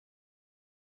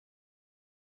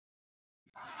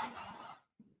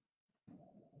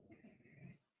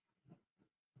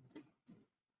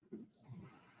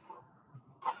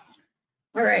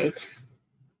All right.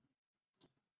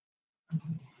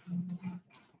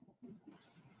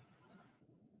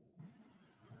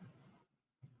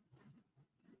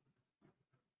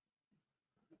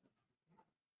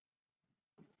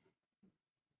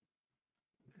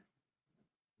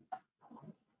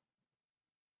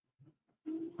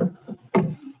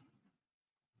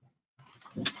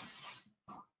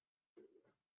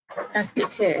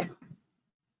 Okay.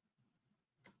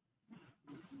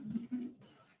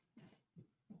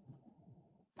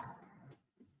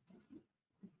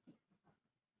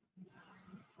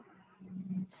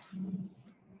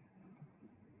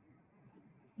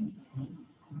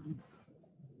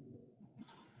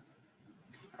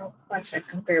 Oh, 1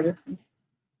 second, bear with me.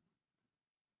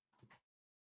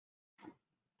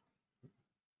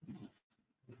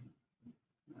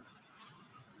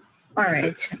 All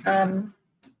right.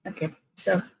 Okay.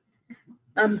 So,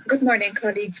 good morning,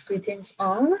 colleagues. Greetings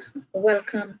all.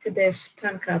 Welcome to this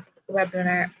PANCAP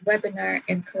webinar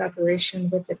in collaboration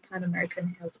with the Pan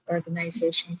American Health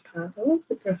Organization, PAHO,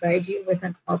 to provide you with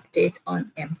an update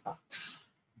on MPox.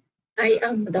 I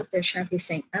am Dr. Shanti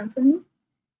St. Anthony,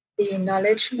 the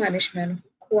Knowledge Management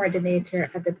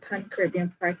Coordinator at the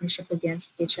Pan-Caribbean Partnership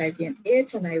Against HIV and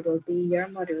AIDS, and I will be your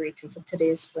moderator for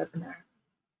today's webinar.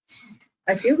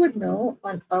 As you would know,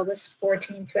 on August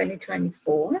 14,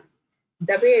 2024,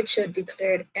 WHO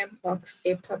declared MPox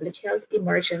a public health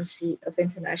emergency of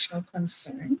international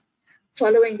concern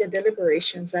following the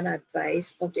deliberations and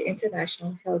advice of the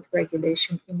International Health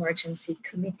Regulation Emergency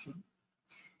Committee.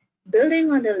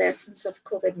 Building on the lessons of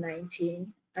COVID-19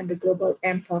 and the global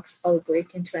MPox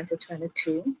outbreak in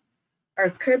 2022,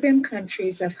 our Caribbean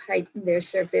countries have heightened their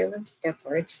surveillance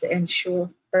efforts to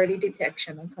ensure early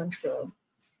detection and control.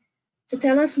 To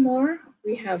tell us more,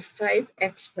 we have 5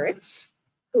 experts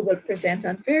who will present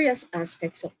on various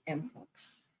aspects of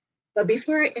MPox. But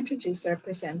before I introduce our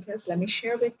presenters, let me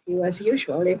share with you, as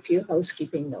usual, a few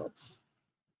housekeeping notes.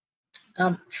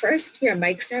 First, your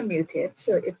mics are muted,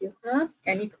 so if you have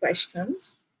any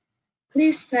questions,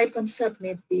 please type and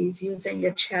submit these using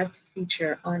the chat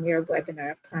feature on your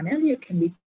webinar panel. You can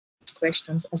leave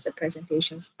questions as the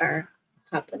presentations are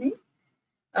happening.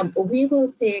 We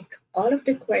will take all of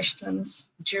the questions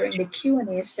during the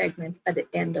Q&A segment at the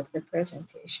end of the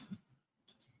presentation.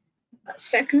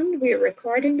 Second, we are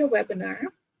recording the webinar.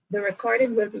 The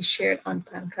recording will be shared on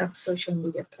PANCAP's social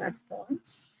media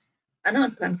platforms and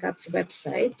on PANCAP's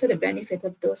website for the benefit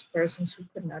of those persons who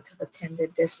could not have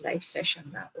attended this live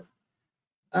session now.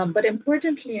 But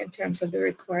importantly, in terms of the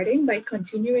recording, by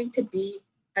continuing to be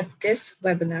at this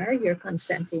webinar, you're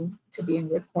consenting to being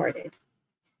recorded.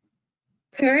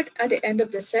 Third, at the end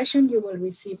of the session, you will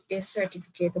receive a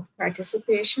certificate of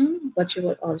participation, but you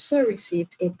will also receive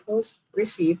a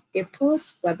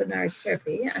post-webinar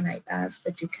survey, and I ask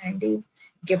that you kindly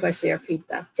give us your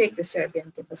feedback. Take the survey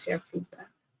and give us your feedback.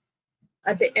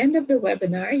 At the end of the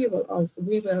webinar,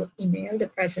 we will email the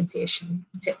presentation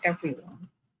to everyone.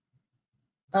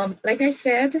 Like I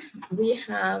said, we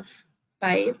have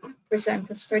 5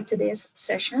 presenters for today's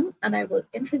session, and I will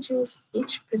introduce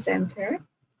each presenter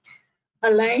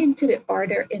aligned to the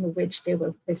order in which they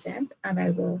will present, and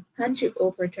I will hand you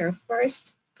over to our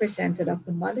first presenter,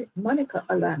 Dr. Monica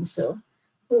Alonso,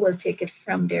 who will take it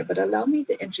from there. But allow me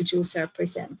to introduce our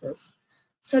presenters.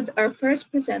 So our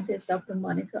first presenter is Dr.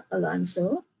 Monica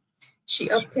Alonso. She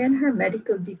obtained her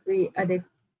medical degree at the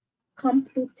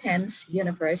Complutense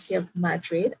University of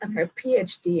Madrid and her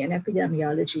PhD in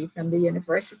epidemiology from the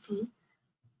University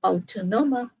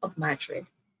Autónoma of Madrid.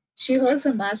 She holds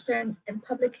a Master in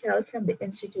Public Health from the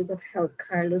Institute of Health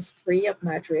Carlos III of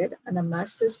Madrid and a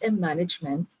Master's in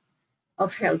Management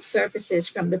of Health Services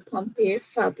from the Pompeu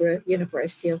Fabra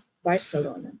University of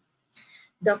Barcelona.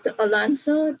 Dr.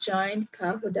 Alonso joined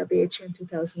PAHO WHO in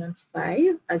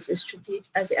 2005 as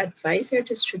the advisor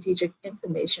to strategic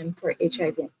information for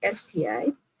HIV and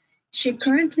STI. She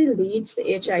currently leads the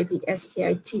HIV,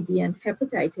 STI, TB, and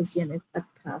hepatitis unit at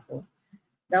PAHO.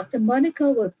 Dr. Monica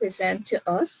will present to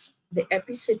us the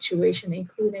EPI situation,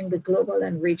 including the global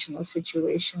and regional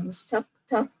situations,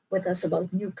 talk with us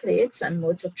about new clades and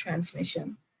modes of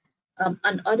transmission,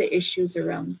 and other issues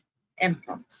around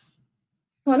MPox.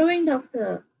 Following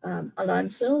Dr.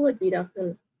 Alonso would be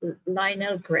Dr.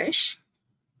 Lionel Gresh,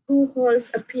 who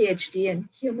holds a PhD in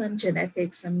human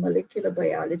genetics and molecular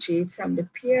biology from the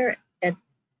Pierre et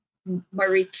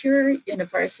Marie Curie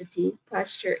University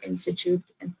Pasteur Institute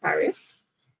in Paris.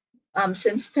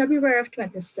 Since February of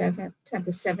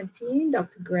 2017,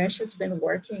 Dr. Gresh has been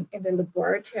working in the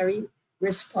laboratory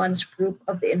response group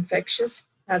of the Infectious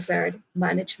Hazard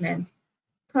Management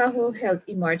PAHO Health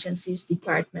Emergencies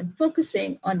Department,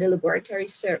 focusing on the laboratory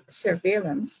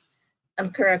surveillance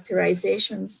and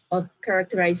characterization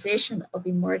of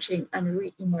emerging and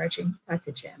re-emerging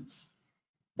pathogens.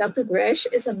 Dr. Gresh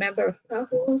is a member of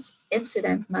PAHO's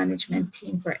incident management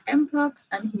team for MPox,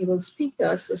 and he will speak to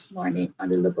us this morning on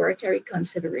the laboratory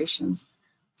considerations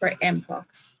for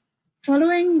MPox.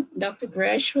 Following Dr.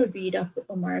 Gresh will be Dr.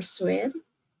 Omar Sued.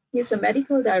 He is a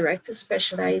medical doctor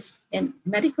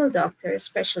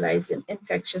specialized in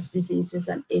infectious diseases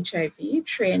and HIV,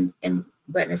 trained in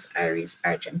Buenos Aires,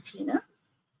 Argentina.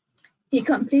 He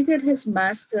completed his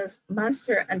master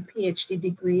and PhD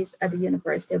degrees at the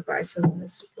University of Barcelona,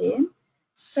 Spain,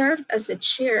 served as the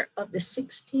chair of the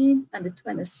 16th and the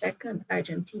 22nd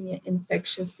Argentina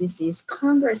Infectious Disease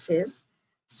Congresses,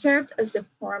 served as the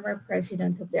former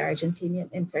president of the Argentinian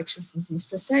Infectious Disease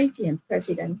Society and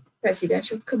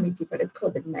presidential committee for the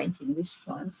COVID-19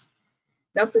 response.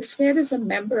 Dr. Sued is a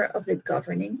member of the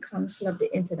Governing Council of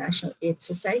the International AIDS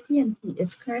Society, and he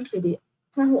is currently the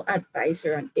PAHO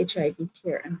advisor on HIV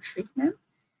care and treatment.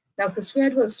 Dr.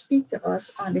 Sued will speak to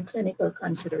us on the clinical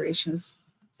considerations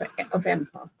of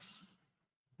MPox.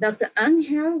 Dr.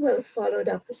 Angel will follow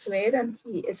Dr. Sued, and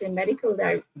he is a medical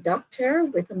doctor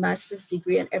with a master's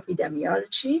degree in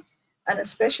epidemiology and a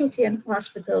specialty in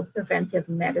hospital preventive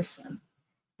medicine.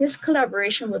 His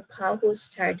collaboration with PAHO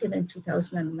started in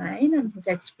 2009, and his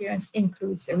experience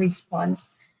includes a response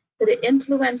to the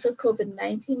influenza,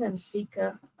 COVID-19, and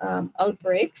Zika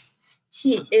outbreaks.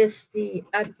 He is the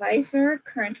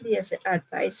currently as the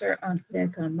advisor on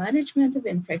clinical management of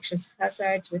infectious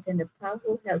hazards within the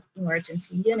PAHO Health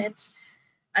Emergency Units.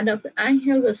 And Dr.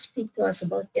 Angel will speak to us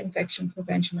about infection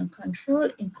prevention and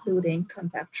control, including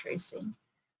contact tracing.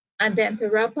 And then to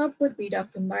wrap up would be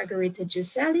Dr. Margarita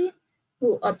Giselli,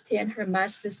 who obtained her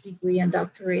master's degree and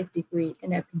doctorate degree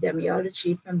in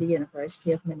epidemiology from the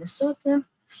University of Minnesota.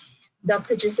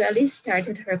 Dr. Giselli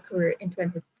started her career in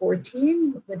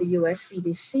 2014 with the US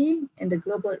CDC in the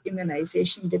Global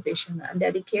Immunization Division and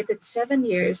dedicated 7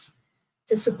 years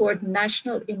to support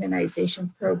national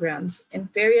immunization programs in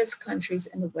various countries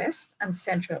in the West and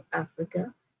Central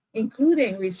Africa,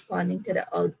 including responding to the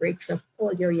outbreaks of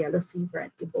polio, yellow fever,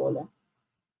 and Ebola.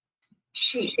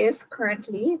 She is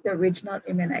currently the Regional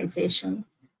Immunization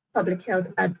Public Health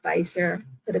Advisor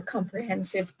for the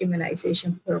Comprehensive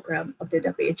Immunization Program of the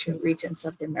WHO Regions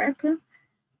of the America.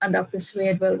 And Dr.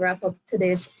 Sued will wrap up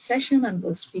today's session and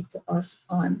will speak to us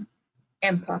on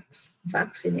MPox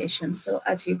vaccination. So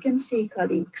as you can see,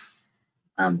 colleagues,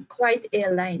 quite a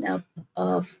lineup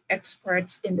of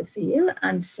experts in the field.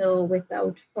 And so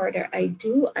without further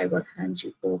ado, I will hand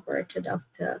you over to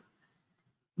Dr.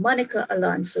 Monica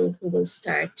Alonso, who will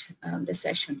start the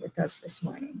session with us this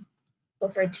morning.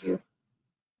 Over to you.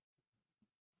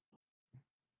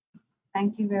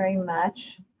 Thank you very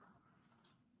much,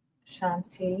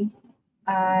 Shanti.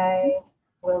 I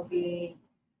will be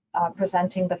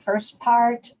presenting the first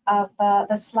part of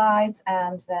the slides,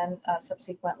 and then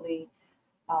subsequently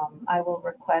I will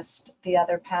request the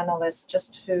other panelists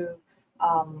just to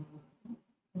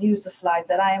use the slides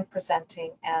that I am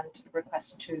presenting and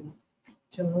request to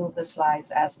move the slides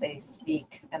as they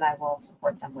speak, and I will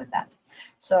support them with that.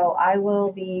 So I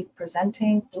will be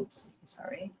presenting,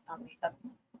 on the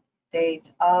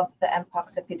update of the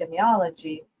MPox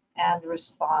epidemiology and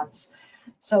response.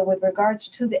 So with regards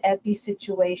to the epi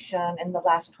situation in the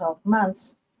last 12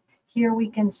 months, here we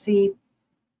can see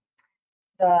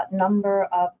the number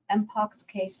of MPox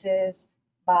cases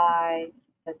by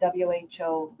the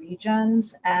WHO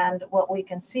regions, and what we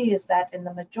can see is that in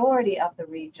the majority of the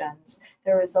regions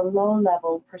there is a low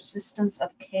level persistence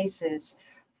of cases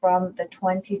from the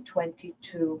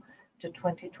 2022 to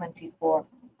 2024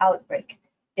 outbreak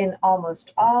in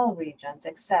almost all regions,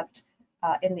 except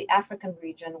in the African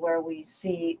region, where we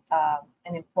see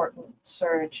an important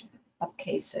surge of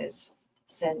cases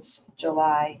since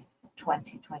July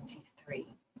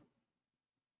 2023.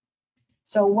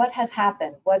 So what has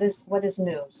happened? What is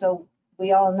new? So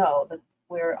we all know that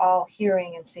we're all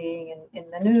hearing and seeing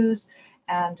in the news,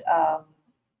 and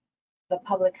the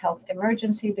public health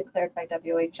emergency declared by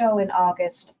WHO in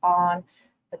August on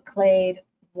the clade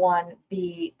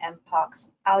 1b MPox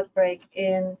outbreak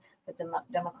in the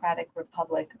Democratic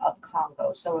Republic of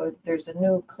Congo. So there's a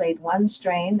new clade 1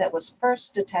 strain that was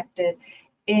first detected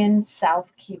in South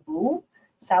Kivu.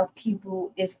 South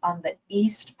Kivu is on the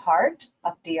east part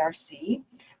of DRC,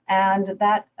 and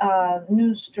that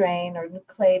new strain or new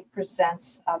clade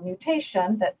presents a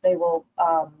mutation that they will,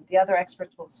 the other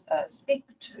experts will speak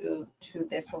to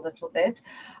this a little bit,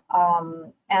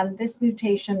 and this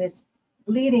mutation is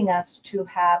leading us to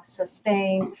have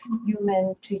sustained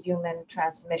human-to-human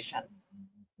transmission.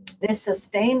 This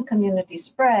sustained community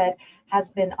spread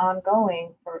has been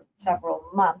ongoing for several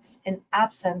months in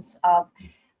absence of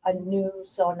a new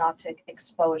zoonotic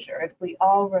exposure. If we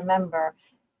all remember,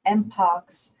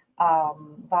 MPox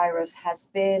virus has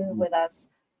been with us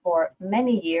for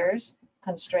many years,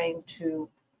 constrained to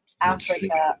African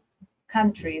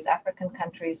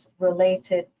countries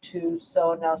related to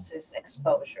zoonosis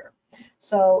exposure.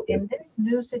 So in this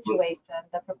new situation,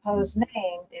 the proposed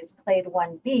name is clade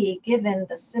 1b, given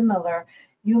the similar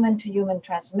human-to-human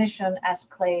transmission as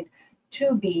clade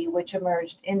 2b, which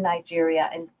emerged in Nigeria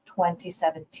in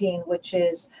 2017, which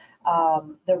is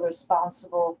the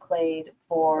responsible clade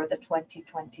for the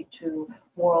 2022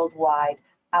 worldwide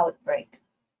outbreak.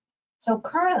 So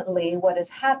currently what is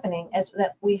happening is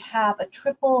that we have a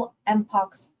triple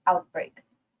MPox outbreak.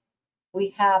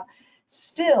 We have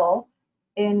still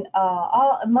in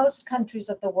most countries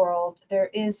of the world, there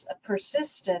is a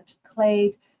persistent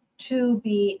clade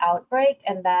 2b outbreak,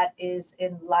 and that is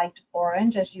in light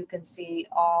orange, as you can see,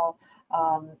 all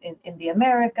in the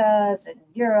Americas, in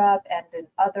Europe, and in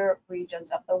other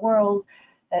regions of the world.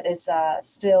 That is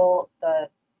still the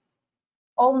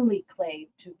only clade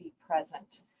to be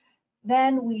present.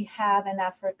 Then we have in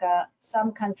Africa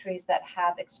some countries that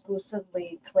have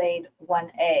exclusively clade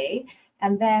 1a,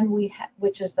 and then we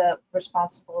which is the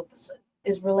responsible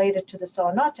is related to the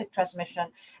zoonotic transmission,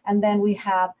 and then we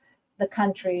have the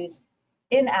countries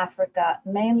in Africa,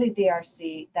 mainly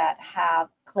DRC, that have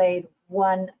clade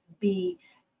 1b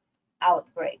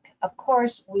outbreak. Of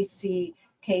course, we see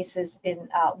cases in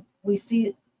we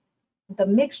see the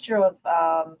mixture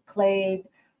of clade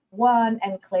 1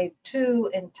 and clade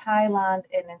 2 in Thailand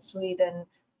and in Sweden,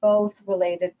 both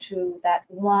related to that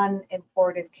one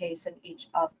imported case in each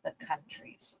of the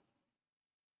countries.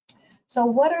 So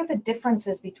what are the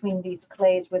differences between these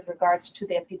clades with regards to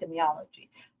the epidemiology?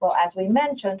 Well, as we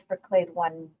mentioned, for clade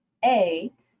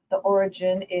 1a, the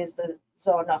origin is the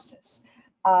zoonosis.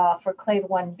 For clade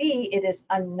 1b, it is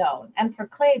unknown. And for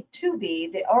clade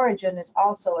 2b, the origin is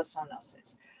also a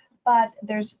zoonosis. But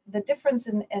there's the difference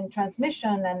in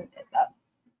transmission and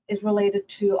is related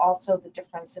to also the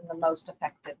difference in the most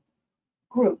affected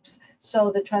groups. So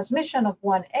the transmission of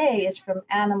 1A is from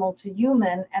animal to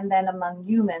human and then among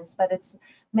humans, but it's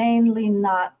mainly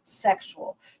not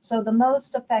sexual. So the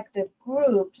most affected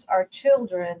groups are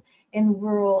children in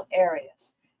rural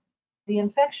areas. The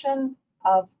infection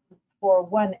for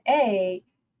 1A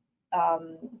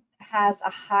has a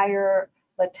higher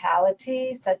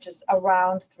lethality, such as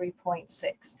around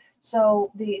 3.6.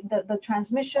 So the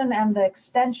transmission and the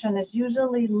extension is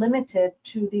usually limited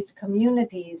to these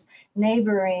communities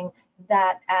neighboring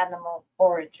that animal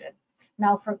origin.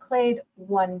 Now for clade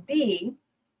 1b,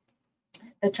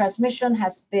 the transmission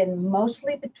has been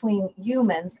mostly between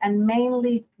humans and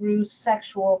mainly through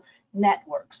sexual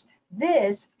networks.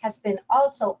 This has been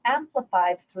also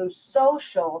amplified through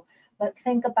social, but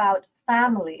think about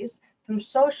families, through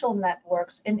social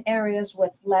networks in areas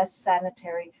with less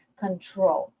sanitary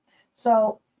control.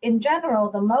 So in general,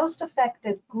 the most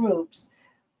affected groups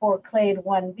for clade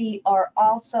 1b are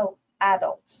also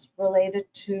adults related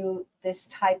to this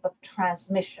type of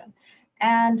transmission.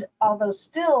 And although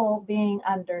still being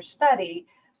under study,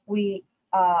 we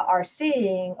are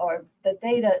seeing, or the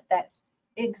data that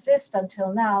exists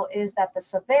until now is that the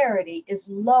severity is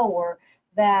lower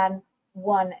than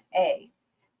 1a.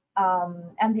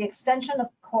 And the extension, of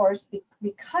course,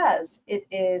 because it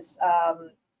is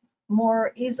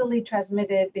more easily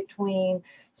transmitted between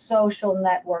social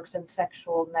networks and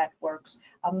sexual networks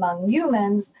among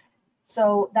humans,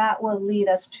 so that will lead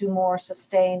us to more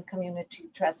sustained community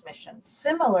transmission.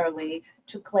 Similarly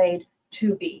to clade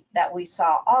 2b, that we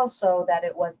saw also that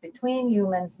it was between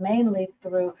humans mainly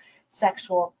through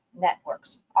sexual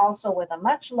networks, also with a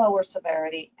much lower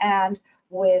severity and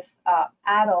with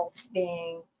adults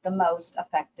being the most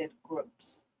affected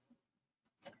groups.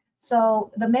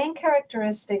 So the main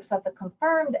characteristics of the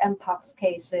confirmed MPox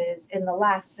cases in the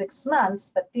last 6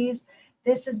 months, but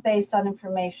this is based on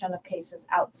information of cases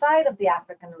outside of the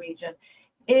African region,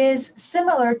 is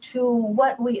similar to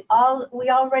what we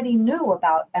already knew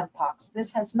about MPox.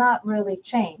 This has not really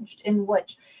changed, in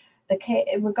which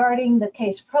regarding the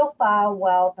case profile,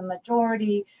 well, the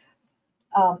majority,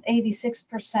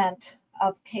 86%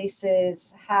 of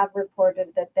cases have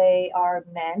reported that they are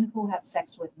men who have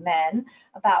sex with men.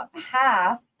 About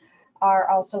half are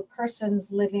also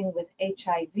persons living with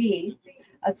HIV.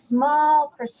 A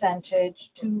small percentage,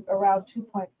 around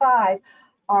 2.5,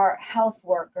 are health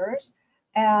workers.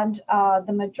 And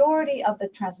the majority of the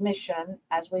transmission,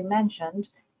 as we mentioned,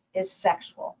 is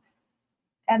sexual.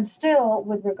 And still,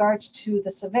 with regards to the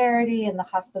severity and the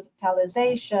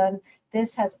hospitalization,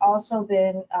 this has also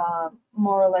been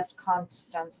more or less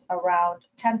constant, around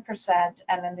 10%,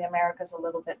 and in the Americas, a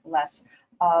little bit less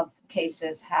of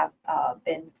cases have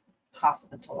been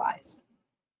hospitalized.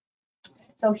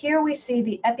 So here we see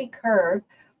the epi curve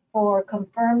for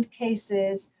confirmed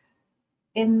cases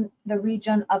in the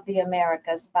region of the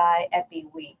Americas by epi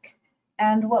week.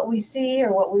 And what we see,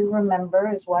 or what we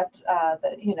remember, is what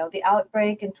the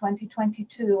outbreak in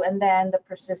 2022, and then the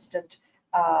persistent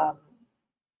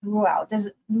throughout.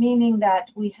 This meaning that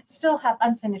we still have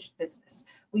unfinished business.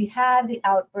 We had the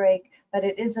outbreak, but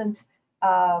it isn't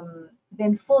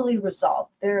been fully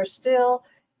resolved. There are still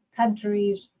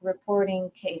countries reporting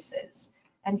cases.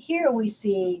 And here we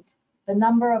see the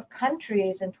number of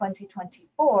countries in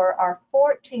 2024 are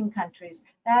 14 countries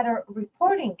that are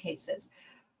reporting cases.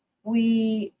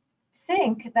 We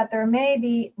think that there may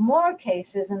be more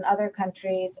cases in other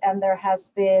countries, and there has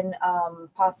been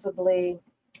possibly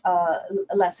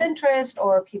less interest,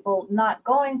 or people not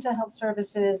going to health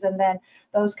services, and then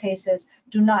those cases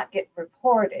do not get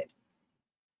reported.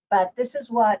 But this is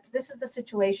the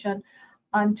situation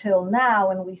until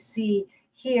now, and we see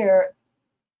here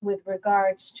with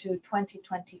regards to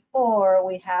 2024,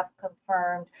 we have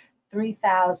confirmed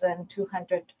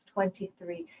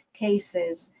 3,223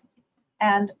 cases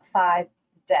and 5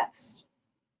 deaths.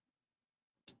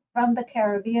 From the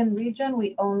Caribbean region,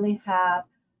 we only have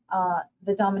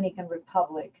the Dominican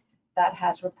Republic that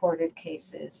has reported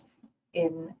cases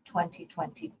in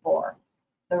 2024.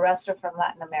 The rest are from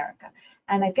Latin America.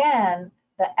 And again,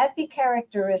 the epi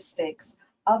characteristics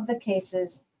of the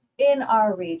cases in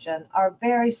our region are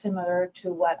very similar to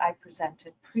what I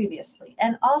presented previously,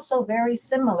 and also very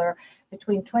similar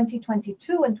between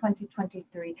 2022 and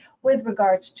 2023 with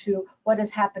regards to what is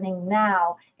happening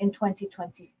now in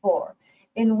 2024,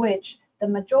 in which the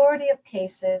majority of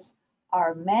cases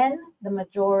are men, the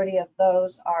majority of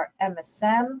those are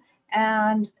MSM,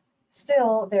 and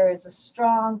still there is a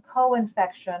strong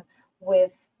co-infection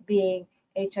with being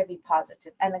HIV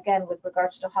positive. And again, with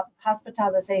regards to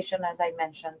hospitalization, as I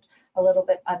mentioned, a little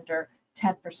bit under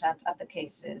 10% of the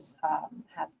cases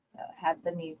have had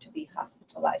the need to be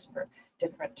hospitalized for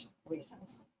different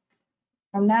reasons.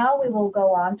 From now, we will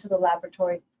go on to the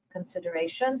laboratory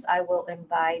considerations. I will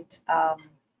invite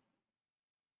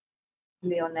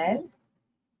Lionel.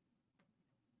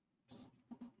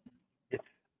 Yes.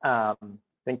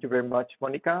 Thank you very much,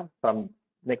 Monica.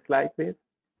 Next slide, please.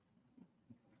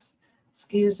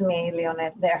 Excuse me,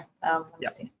 Lionel. There. Let me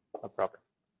see. No problem.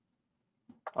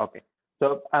 Okay.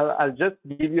 So I'll just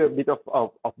give you a bit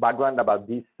of background about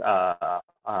this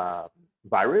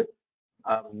virus.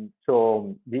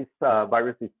 So this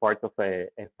virus is part of a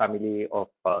family of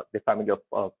the family of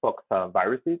pox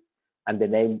viruses, and the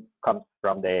name comes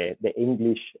from the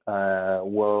English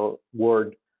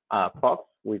word pox,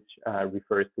 which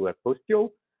refers to a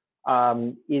pustule.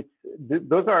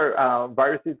 Those are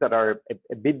viruses that are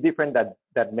a bit different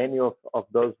than many of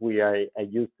those we are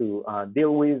used to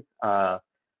deal with, at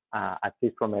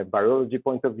least from a virology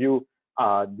point of view.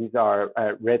 These are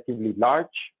relatively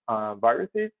large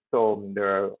viruses, so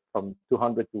they're from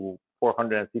 200 to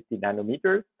 450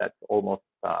 nanometers. That's almost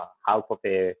half of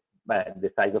the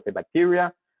size of a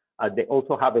bacteria. They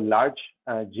also have a large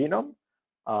genome,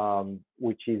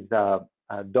 which is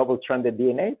double-stranded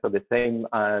DNA, so the same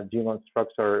genome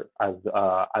structure as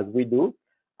we do,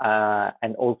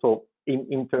 and also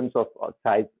in terms of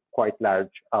size, quite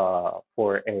large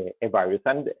for a virus.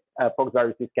 And pox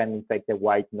viruses can infect a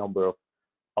wide number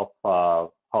of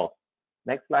hosts.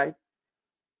 Next slide.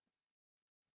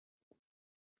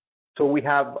 So we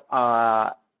have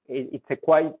it's a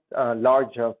quite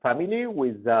large family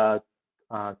with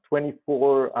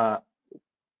 24.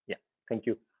 Thank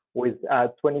you. With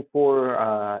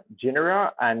 24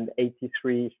 genera and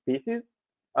 83 species.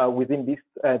 Within these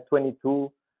 22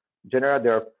 genera,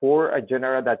 there are 4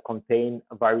 genera that contain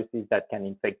viruses that can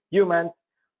infect humans.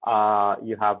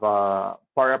 You have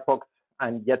parapox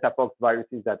and yetapox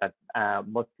viruses that are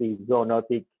mostly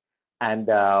zoonotic and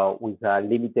with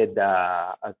limited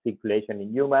circulation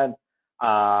in humans.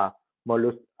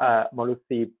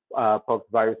 Mollusci pox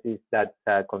viruses that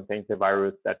contains a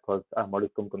virus that causes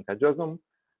Molluscum contagiosum.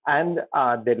 And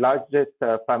the largest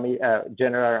family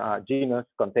genus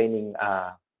containing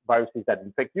viruses that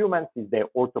infect humans is the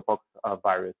orthopox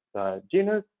virus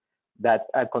genus that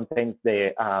contains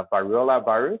the variola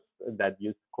virus that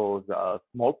used to cause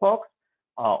smallpox.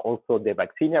 Also the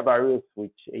vaccinia virus,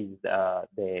 which is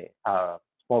the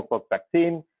smallpox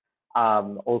vaccine.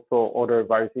 Also other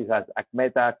viruses as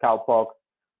Acmeta, cowpox,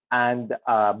 and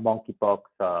monkeypox,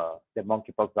 the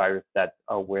monkeypox virus that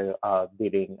we're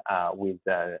dealing with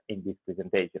in this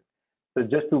presentation. So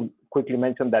just to quickly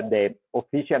mention that the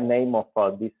official name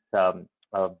of this,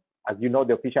 as you know,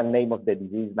 the official name of the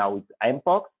disease now is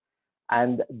MPox,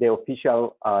 and the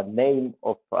official name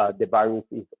of the virus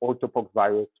is orthopox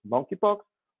virus monkeypox,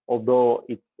 although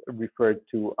it's referred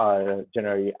to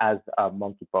generally as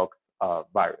monkeypox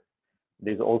virus.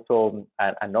 There's also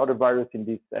another virus in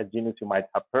this genus you might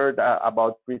have heard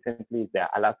about recently, the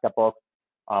Alaska pox,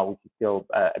 which is still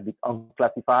a bit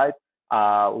unclassified,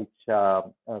 which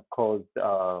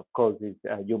causes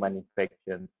human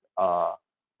infections,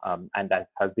 and that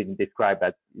has been described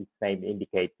as its name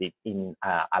indicated in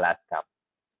Alaska.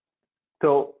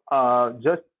 So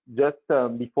just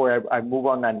before I move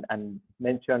on and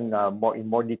mention in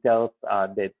more details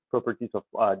the properties of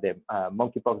the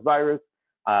monkeypox virus,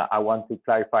 I want to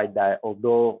clarify that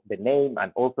although the name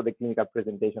and also the clinical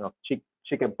presentation of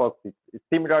chickenpox is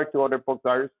similar to other pox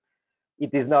virus,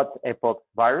 it is not a pox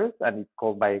virus, and it's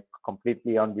called by a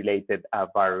completely unrelated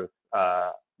virus,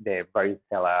 the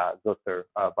varicella zoster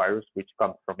virus, which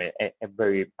comes from a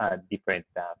very different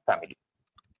family.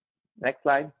 Next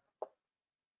slide.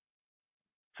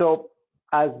 So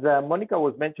as Monica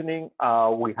was mentioning,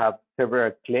 we have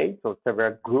several clades or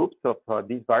several groups of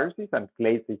these viruses, and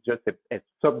clades is just a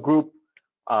subgroup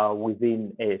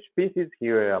within a species.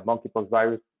 Here, a monkeypox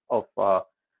virus of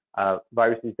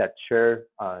viruses that share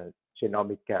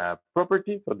genomic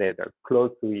properties, so they're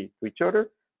close to each other.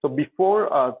 So before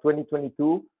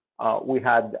 2022, we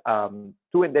had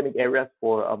 2 endemic areas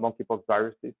for monkeypox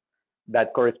viruses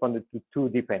that corresponded to 2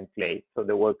 different clades. So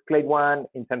there was clade 1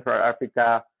 in Central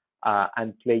Africa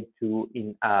and clade 2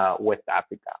 in West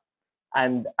Africa.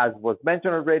 And as was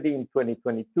mentioned already, in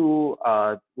 2022,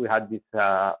 we had this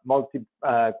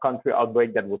multi-country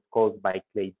outbreak that was caused by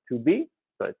clade 2b,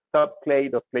 so a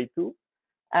subclade of clade 2.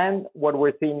 And what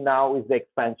we're seeing now is the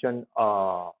expansion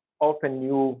of a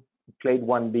new clade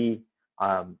 1b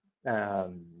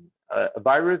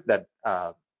virus that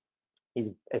is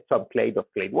a subclade of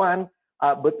clade 1,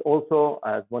 but also,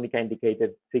 as Monica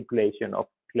indicated, circulation of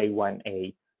clade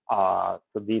 1a.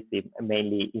 So this is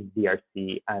mainly in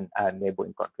DRC and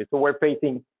neighboring countries. So we're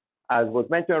facing, as was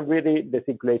mentioned, really the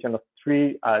circulation of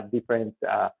 3 different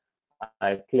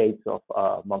clades of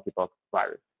monkeypox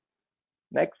virus.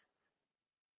 Next.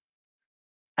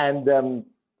 And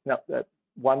now,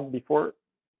 one before.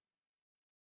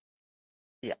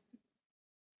 Yeah.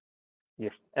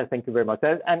 Yes, thank you very much.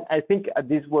 And I think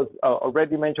this was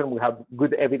already mentioned. We have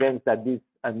good evidence that this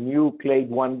new clade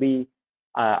 1b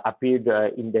appeared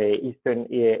in the eastern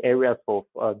areas of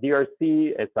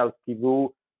DRC, South Kivu,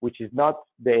 which is not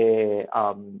the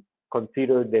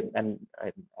considered an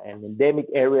endemic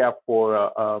area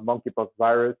for monkeypox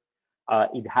virus.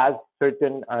 It has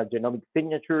certain genomic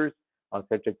signatures on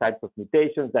certain types of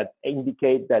mutations that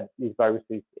indicate that this virus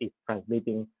is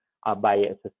transmitting by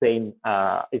a sustained,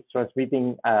 it's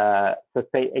transmitting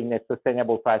in a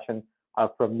sustainable fashion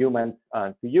from humans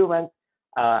to humans,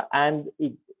 and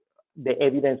the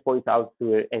evidence points out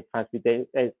to a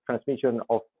transmission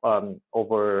of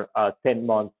over 10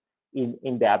 months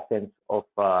in the absence of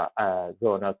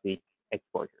zoonotic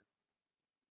exposure.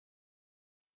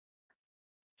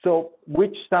 So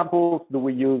which samples do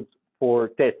we use for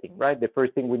testing, right? The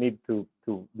first thing we need to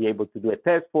be able to do a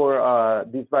test for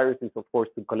this virus is, of course,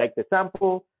 to collect the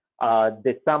sample.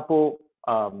 The sample,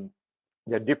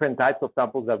 there are different types of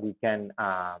samples that we can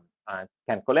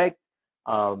collect,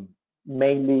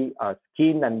 mainly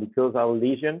skin and mucosal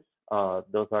lesions.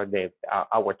 Those are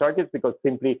our targets, because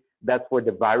simply that's where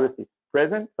the virus is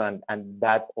present, and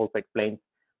that also explains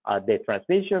the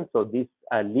transmission. So these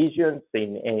lesions,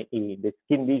 the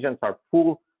skin lesions, are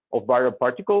full of viral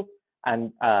particles,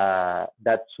 and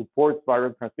that supports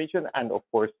viral transmission, and of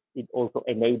course it also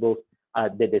enables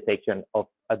the detection of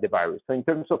the virus. So in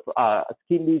terms of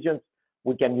skin lesions,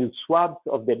 we can use swabs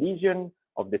of the lesion,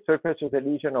 of the surface of the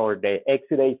lesion, or the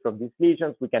exudate from these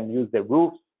lesions. We can use the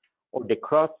roofs or the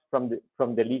crust from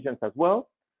the lesions as well.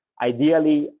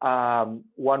 Ideally,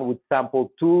 one would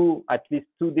sample at least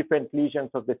two different lesions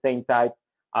of the same type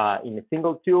in a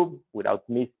single tube without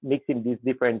mixing these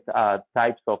different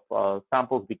types of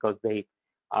samples, because the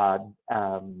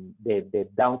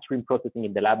downstream processing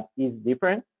in the lab is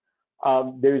different.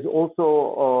 There is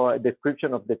also a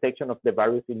description of detection of the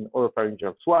virus in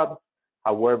oropharyngeal swabs.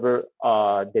 However,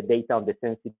 the data on the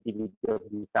sensitivity of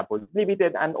these samples is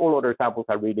limited, and all other samples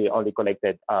are really only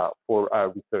collected for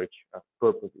research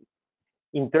purposes.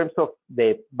 In terms of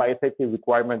the biosafety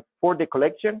requirements for the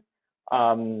collection,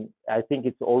 I think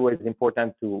it's always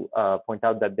important to point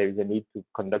out that there is a need to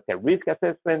conduct a risk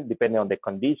assessment depending on the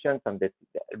conditions and the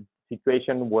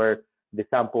situation where the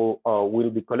sample will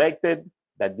be collected,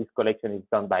 that this collection is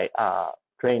done by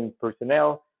trained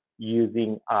personnel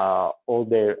using all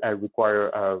the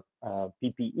required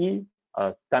PPE,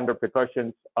 standard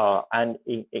precautions, and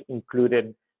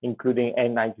including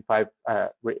N95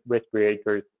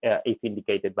 respirators if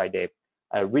indicated by the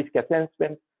risk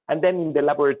assessment. And then in the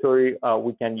laboratory,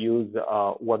 we can use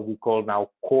what we call now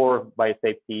core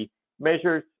biosafety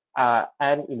measures,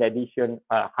 and in addition,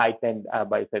 heightened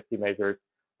biosafety measures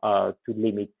to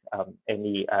limit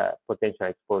any potential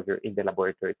exposure in the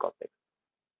laboratory context.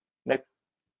 Next.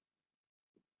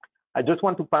 I just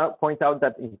want to point out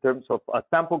that in terms of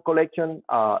sample collection,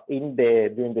 during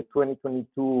the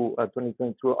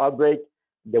 2022 outbreak,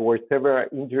 there were several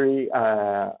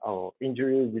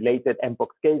injury-related MPox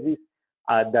cases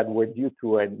that were due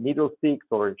to needle sticks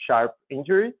or sharp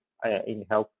injuries in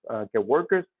healthcare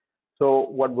workers. So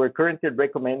what we're currently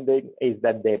recommending is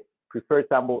that the preferred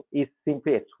sample is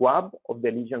simply a swab of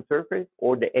the lesion surface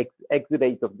or the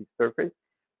exudate of the surface.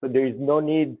 So there is no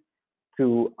need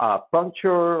to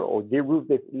puncture or deroof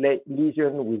the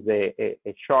lesion with a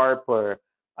sharp or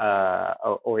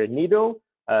a needle.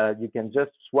 You can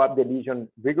just swab the lesion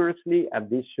rigorously, and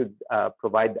this should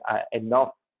provide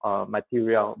enough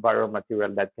viral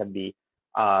material that can be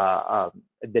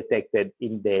detected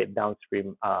in the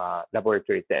downstream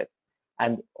laboratory test.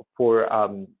 And for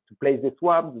to place the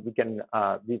swabs, we can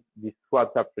these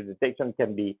swabs after detection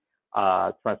can be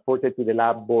transported to the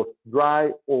lab both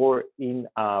dry or in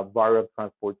a viral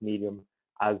transport medium,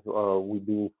 as we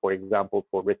do, for example,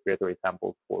 for respiratory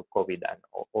samples for COVID and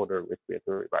other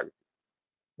respiratory viruses.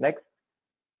 Next.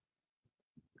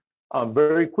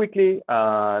 Very quickly,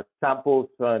 samples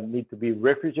need to be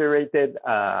refrigerated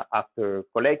after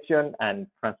collection and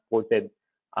transported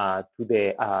to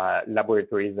the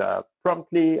laboratories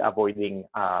promptly, avoiding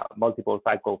multiple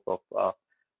cycles of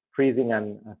freezing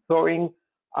and thawing.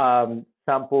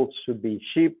 Samples should be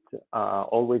shipped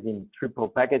always in triple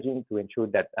packaging to ensure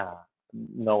that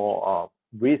no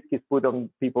risk is put on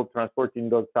people transporting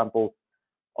those samples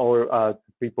or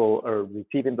people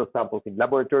receiving those samples in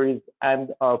laboratories.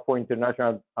 And for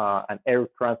international and air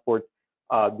transport,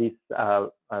 these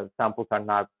samples are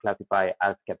now classified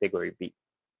as category B.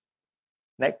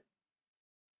 Next.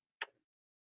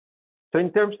 So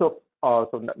in terms of,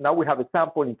 so now we have a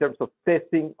sample. In terms of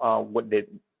testing, what the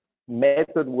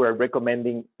method we're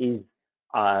recommending is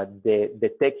the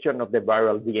detection of the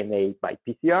viral DNA by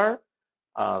PCR.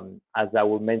 As I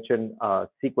will mention,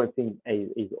 sequencing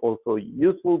is also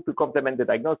useful to complement the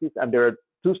diagnosis, and there are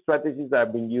two strategies that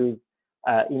have been used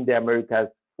in the Americas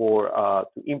for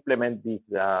to implement this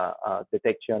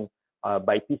detection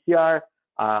by PCR.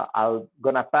 I'm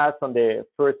gonna pass on the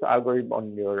first algorithm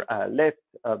on your left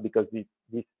because this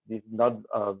is not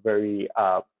very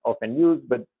often used,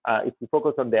 but if we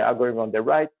focus on the algorithm on the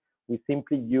right, we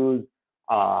simply use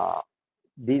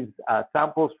these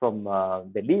samples from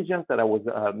the lesions that I was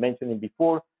mentioning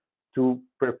before to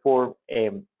perform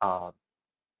a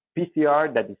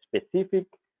PCR that is specific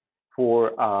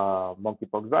for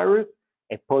monkeypox virus.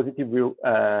 A positive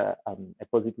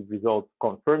result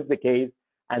confirms the case,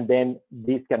 and then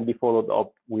this can be followed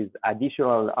up with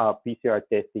additional PCR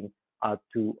testing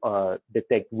to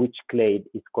detect which clade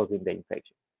is causing the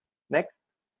infection. Next.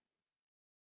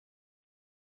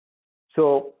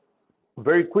 So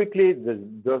very quickly,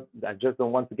 I just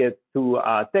don't want to get too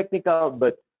technical,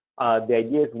 but the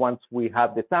idea is once we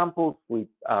have the samples, we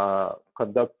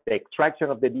conduct the extraction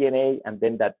of the DNA, and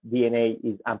then that DNA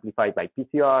is amplified by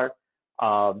PCR.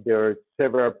 There are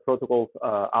several protocols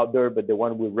out there, but the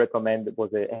one we recommend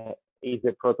is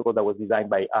a protocol that was designed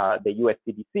by the US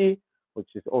CDC, which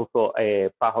is also a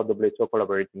PAHO WHO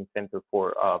collaborating center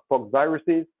for pox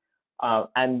viruses.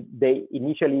 And they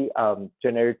initially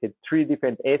generated 3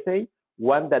 different assays.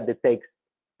 One that detects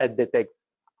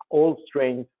all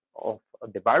strains of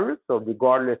the virus, so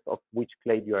regardless of which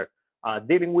clade you are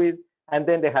dealing with. And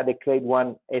then they had a clade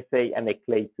 1 assay and a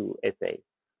clade 2 assay.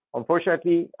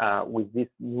 Unfortunately, with this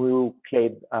new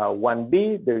clade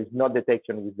 1B, there is no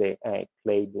detection with the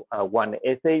clade 1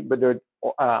 assay, but there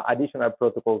are additional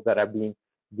protocols that are being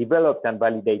developed and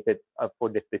validated for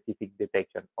the specific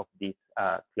detection of this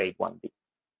clade 1B.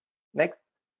 Next.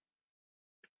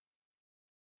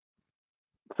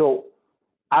 So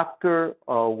after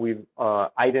we've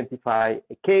identified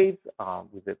a case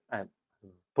with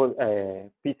a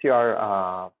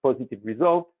PCR positive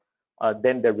result,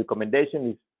 then the recommendation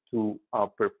is to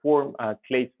perform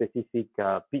clade-specific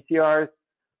PCRs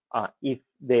if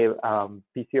the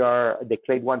PCR, the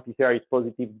clade 1 PCR is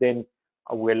positive, then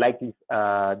we're likely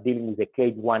dealing with a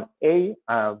clade 1A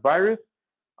virus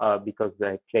because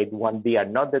the clade 1B are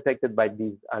not detected by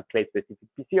this clade-specific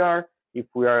PCR. If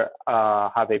we have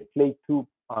a clade 2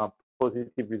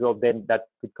 positive result, then that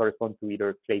could correspond to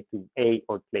either clade 2A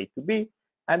or clade 2B.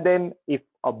 And then if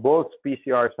both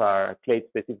PCRs are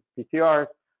clade-specific PCRs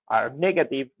are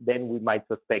negative, then we might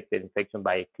suspect an infection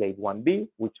by a clade 1B,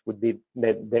 which would be,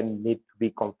 then need to be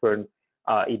confirmed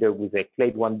either with a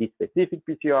clade 1B specific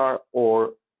PCR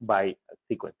or by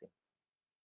sequencing.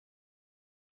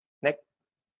 Next.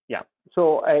 Yeah.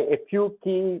 So a few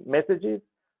key messages.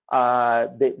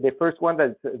 The first one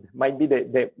that might be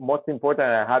the most important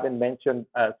I haven't mentioned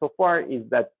so far is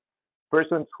that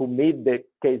persons who meet the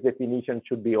case definition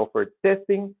should be offered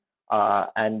testing.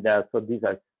 So these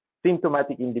are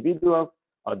symptomatic individuals.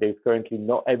 There's currently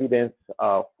no evidence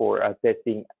for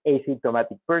testing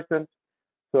asymptomatic persons.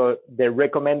 So the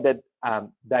recommended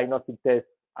diagnostic test,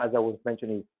 as I was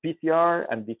mentioning, is PCR,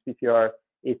 and this PCR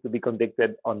is to be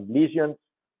conducted on lesion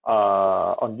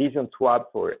swabs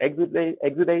or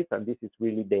exudates, and this is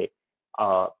really the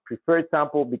preferred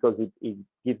sample because it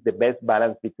gives the best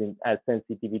balance between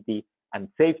sensitivity and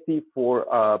safety for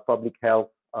public health,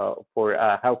 for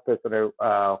health personnel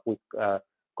who's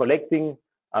collecting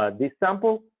this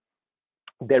sample.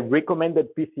 The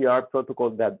recommended PCR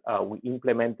protocol that we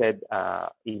implemented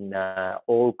in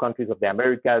all countries of the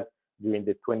Americas during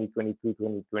the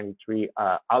 2022-2023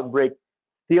 outbreak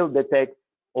still detects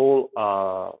all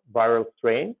viral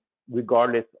strains,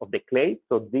 regardless of the clade.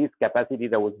 So this capacity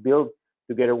that was built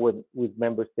together with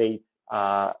member states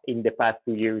in the past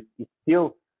 2 years is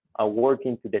still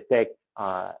working to detect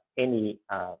any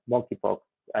monkeypox,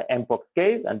 MPox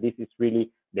case. And this is really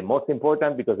the most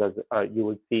important because, as you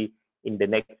will see in the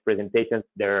next presentations,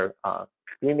 there are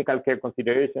clinical care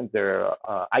considerations, there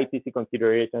are ITC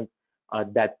considerations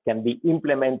that can be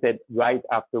implemented right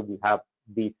after we have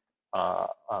this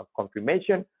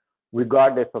confirmation,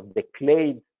 regardless of the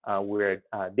clade we're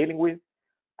dealing with.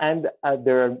 And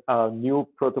there are new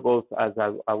protocols, as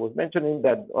I was mentioning,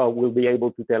 that will be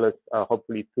able to tell us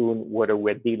hopefully soon whether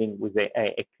we're dealing with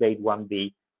a clade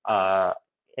 1B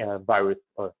virus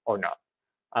or not.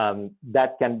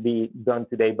 That can be done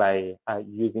today by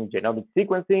using genomic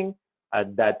sequencing.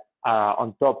 That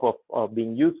on top of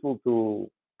being useful to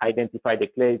identify the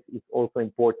clades, is also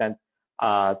important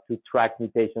to track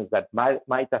mutations that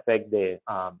might affect the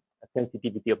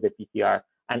sensitivity of the PCR,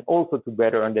 and also to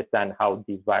better understand how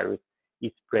this virus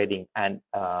is spreading and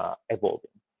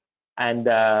evolving. And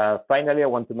finally, I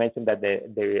want to mention that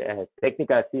the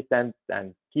technical assistance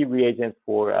and key reagents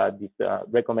for these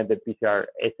recommended PCR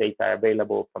assays are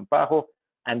available from PAHO,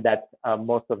 and that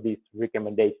most of these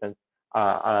recommendations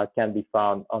can be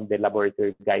found on the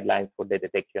laboratory guidelines for the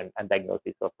detection and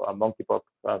diagnosis of monkeypox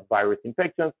virus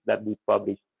infections that we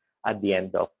published at the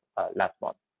end of last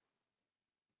month.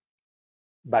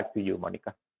 Back to you,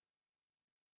 Monica.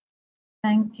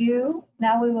 Thank you.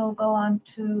 Now we will go on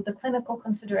to the clinical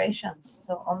considerations.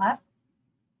 So Omar.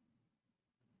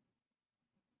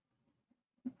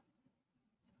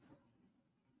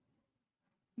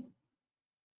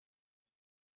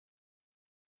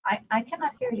 I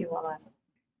cannot hear you, Omar.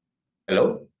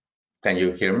 Hello, can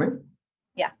you hear me?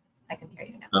 Yeah, I can hear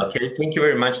you now. Okay, thank you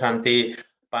very much, Auntie.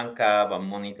 PANCAP and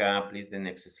Monica, please the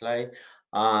next slide.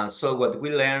 So what we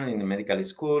learn in the medical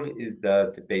school is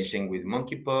that the patient with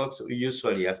monkeypox,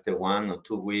 usually after 1 or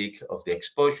 2 weeks of the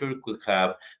exposure, could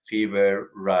have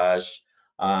fever, rash,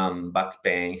 back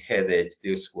pain, headaches.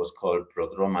 This was called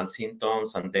prodromal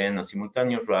symptoms, and then a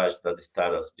simultaneous rash that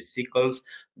started as vesicles,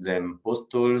 then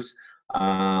pustules,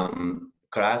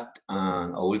 crust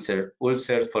and ulcer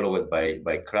followed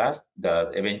by crust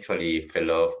that eventually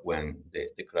fell off when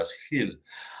the crust healed.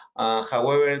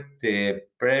 However, the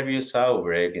previous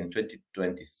outbreak in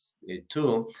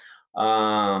 2022,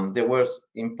 there was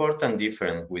important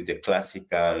difference with the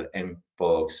classical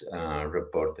MPox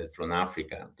reported from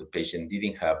Africa. The patient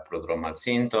didn't have prodromal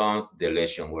symptoms, the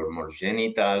lesions were more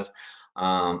genitals,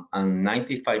 and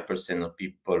 95% of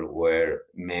people were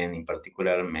men, in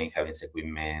particular men having sex with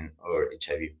men or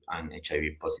HIV and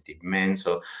HIV positive men.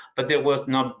 So, but there was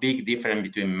no big difference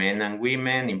between men and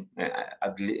women,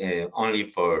 only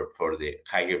for the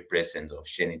higher presence of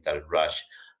genital rash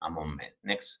among men.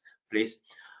 Next, please.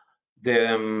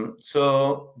 The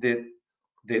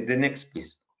next,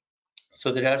 please. So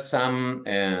there are some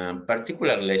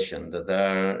particular lesions that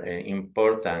are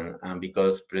important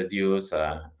because produce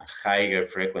a higher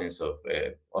frequency of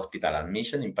hospital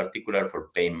admission, in particular for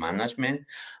pain management.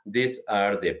 These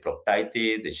are the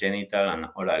proctitis, the genital and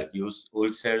oral use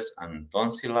ulcers, and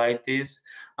tonsillitis.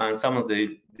 And some of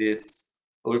these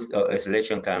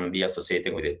lesions can be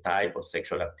associated with the type of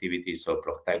sexual activity. So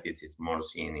proctitis is more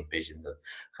seen in patients that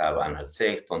have anal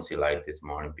sex, tonsillitis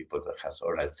more in people that have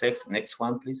oral sex. Next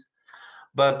one, please.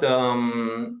 But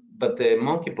the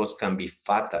monkeypox can be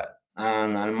fatal,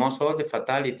 and almost all the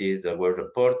fatalities that were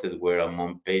reported were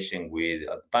among patients with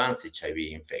advanced HIV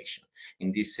infection.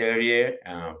 In this area,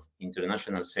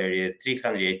 international series,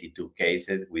 382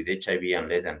 cases with HIV and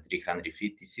less than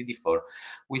 350 CD4.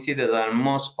 We see that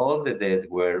almost all the deaths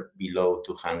were below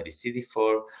 200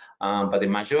 CD4, but the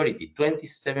majority,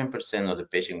 27% of the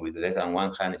patients with less than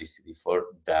 100 CD4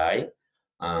 died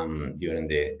during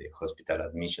the hospital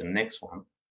admission. Next one.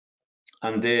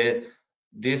 And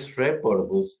this report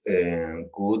was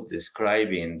good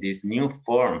describing this new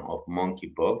form of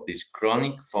monkeypox, this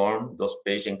chronic form. Those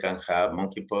patients can have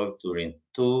monkeypox during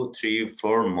 2, 3,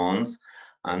 4 months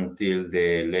until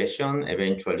the lesion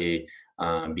eventually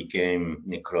became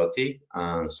necrotic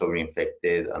and so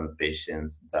infected, and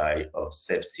patients die of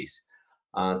sepsis.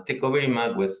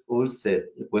 Tecovirimat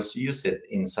was used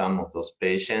in some of those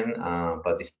patients,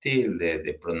 but still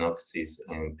the prognosis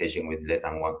in patients with less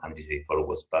than 164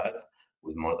 was bad,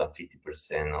 with more than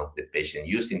 50% of the patients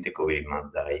using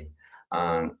tecovirimat dying,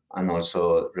 and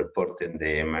also reporting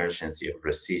the emergence of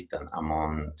resistance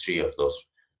among 3 of those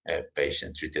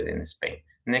patients treated in Spain.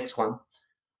 Next one.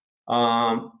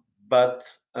 But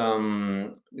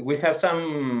we have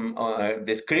some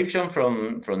description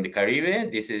from the Caribbean.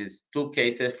 This is 2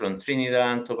 cases from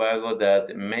Trinidad and Tobago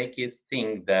that make us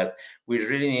think that we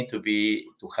really need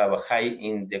to have a high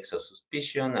index of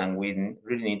suspicion, and we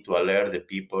really need to alert the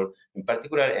people, in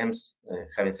particular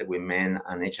having sex with men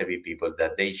and HIV people,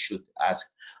 that they should ask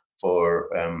for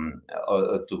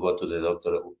to go to the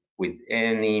doctor with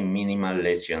any minimal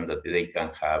lesion that they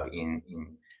can have in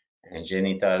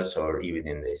genitals or even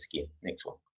in the skin. Next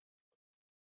one.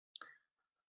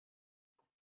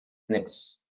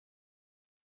 Next.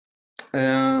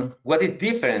 What is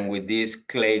different with this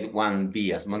clade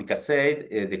 1b? As Monica said,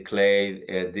 the clade,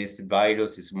 this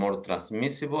virus is more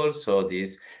transmissible, so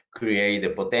this creates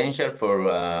the potential for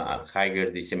higher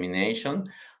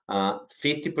dissemination.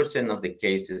 50% of the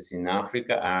cases in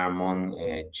Africa are among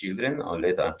children or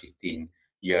less than 15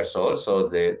 years old, so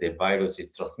the virus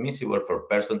is transmissible from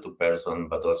person to person,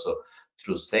 but also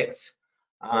through sex.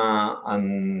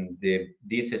 And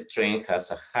this strain has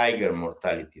a higher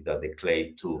mortality than the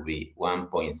clade 2b,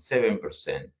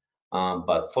 1.7%,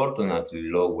 but fortunately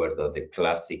lower than the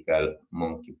classical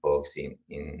monkeypox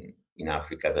in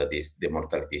Africa, that is, the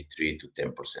mortality is 3 to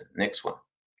 10%. Next one.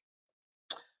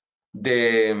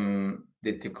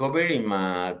 The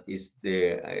tecovirimat is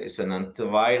an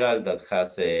antiviral that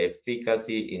has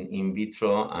efficacy in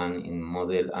vitro and in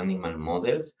animal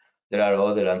models. There are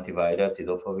other antivirals,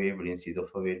 cidofovir,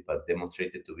 brincidofovir, but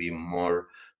demonstrated to be more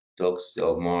toxic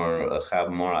or have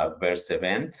more adverse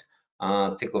events.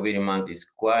 Tecovirimat is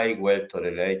quite well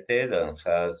tolerated and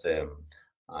has a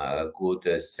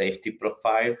good safety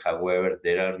profile. However,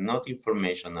 there are not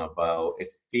information about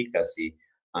efficacy,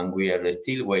 and we are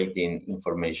still waiting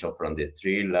information from the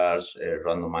 3 large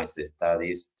randomized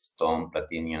studies, STONE,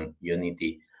 Platinum,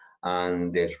 Unity,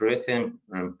 and the recent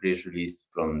press release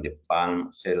from the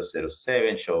PALM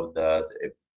 007 shows that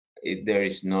there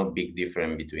is no big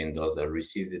difference between those that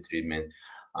receive the treatment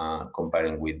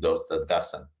comparing with those that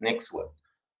doesn't. Next one.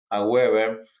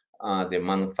 However, the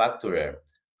manufacturer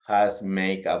has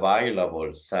made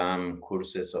available some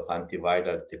courses of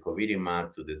antiviral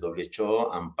tecovirimat to the WHO,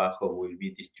 and PAHO will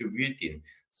be distributing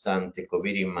some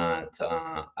tecovirimat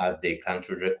at the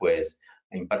country request,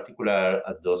 in particular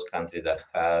at those countries that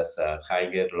has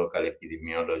higher local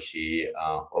epidemiology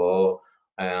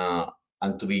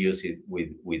and to be used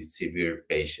with severe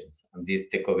patients. And this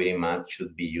tecovirimat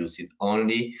should be used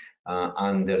only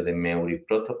under the MEURI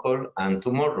protocol, and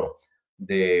tomorrow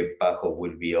the PAHO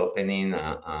will be opening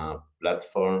a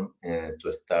platform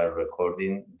to start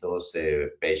recording those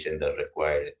patients that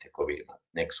require tecovirimat.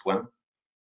 Next one.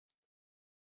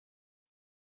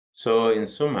 So in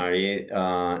summary,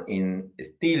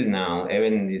 still now,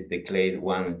 even if the clade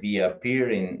 1b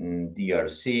appear in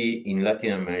DRC, in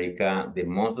Latin America, the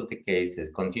most of the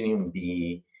cases continue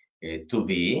to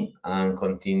be and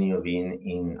continue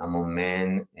being among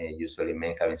men, usually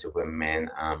men having sex with men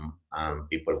and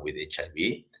people with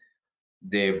HIV.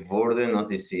 The burden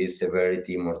of disease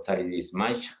severity, mortality is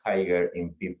much higher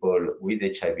in people with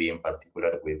HIV, in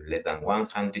particular with less than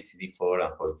 100 CD4,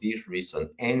 and for this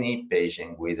reason, any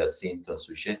patient with a symptom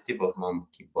suggestive of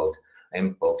monkeypox,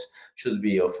 MPox, should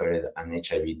be offered an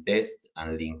HIV test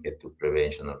and linked to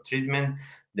prevention or treatment.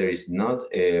 There is not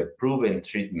a proven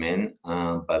treatment,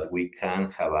 but we can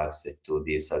have access to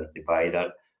this antiviral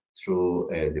through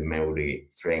the MEURI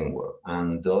framework.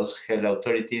 And those health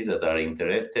authorities that are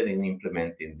interested in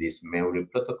implementing this MEURI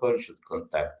protocol should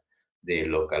contact the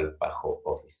local PAHO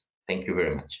office. Thank you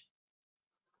very much.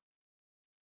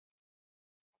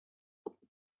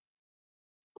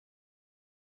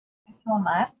 Thank you,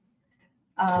 Omar.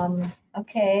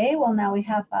 Okay, well, now we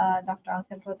have Dr.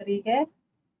 Angel Rodriguez.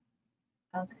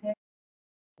 Okay.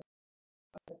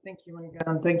 Thank you, Monica,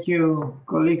 and thank you,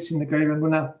 colleagues in the Caribbean.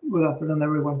 Good afternoon,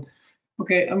 everyone.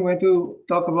 Okay, I'm going to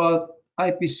talk about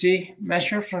IPC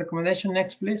measures and recommendation.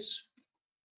 Next, please.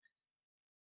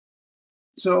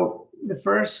 So the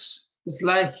first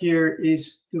slide here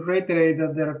is to reiterate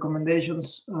that the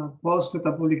recommendations posted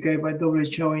and published by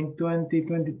WHO in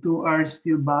 2022 are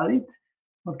still valid.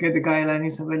 Okay, the guideline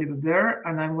is available there,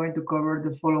 and I'm going to cover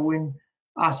the following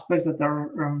aspects that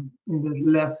are in the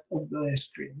left of the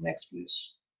screen. Next, please.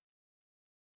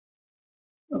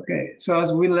 Okay, so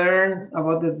as we learn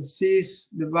about the disease,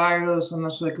 the virus, and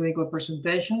also the clinical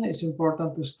presentation, it's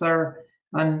important to start,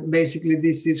 and basically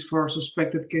this is for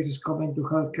suspected cases coming to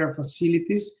healthcare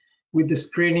facilities with the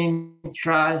screening,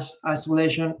 triage,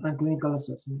 isolation, and clinical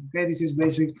assessment. Okay, this is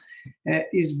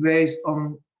based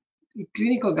on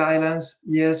clinical guidelines,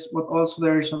 yes, but also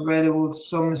there is available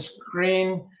some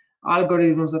screen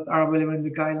algorithms that are available in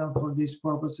the guideline for these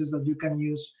purposes that you can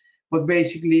use. But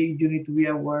basically, you need to be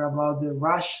aware about the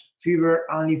rash, fever,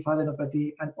 and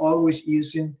lymphadenopathy, and always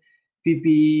using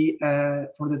PPE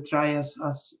for the trials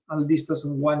as a distance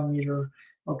of 1 meter.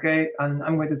 Okay, and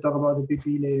I'm going to talk about the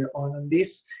PPE later on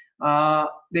this. The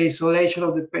isolation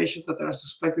of the patients that are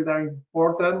suspected are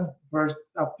important first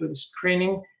after the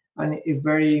screening, and if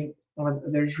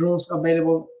there's rooms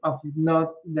available. If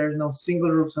not, there's no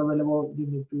single rooms available. You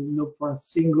need to look for a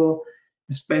single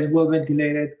space, well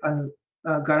ventilated, and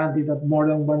guarantee that more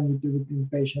than 1 meter between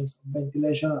patients.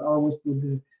 Ventilation, always put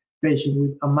the patient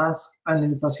with a mask, and in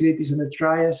the facilities and the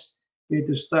trials, you need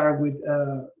to start with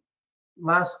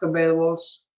mask available,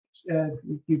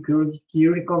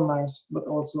 chirurgical masks, but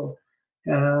also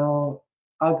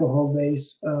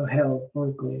alcohol-based help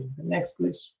for cleaning. Next,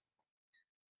 please.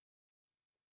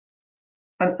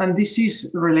 And this is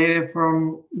related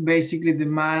from basically the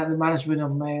management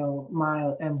of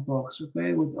mild MPox.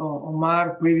 Okay, with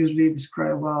Omar previously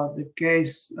described about the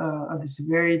case and the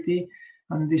severity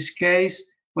in this case,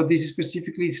 but this is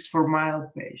specifically for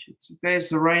mild patients. Okay,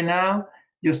 so right now,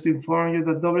 just to inform you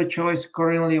that WHO is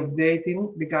currently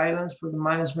updating the guidelines for the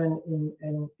management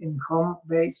in home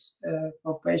base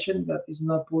for patients. That is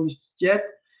not published yet,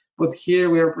 but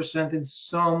here we are presenting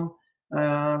some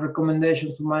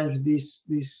recommendations to manage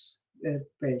these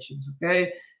patients.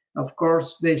 Okay, of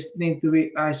course they need to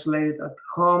be isolated at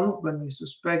home when we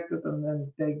suspect it, and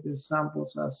then take the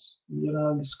samples as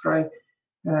described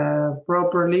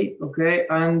properly. Okay,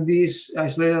 and this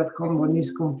isolated at home when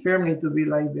it's confirmed need to be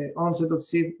like the onset of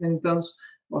symptoms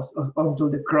until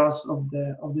the cross of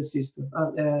the system,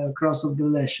 cross of the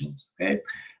lesions. Okay.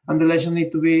 And the lesion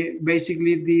need to be,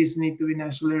 basically these need to be in an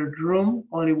isolated room.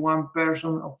 Only one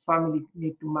person of family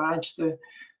need to manage the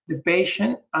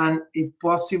patient, and if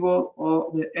possible, all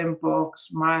the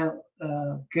MPox mild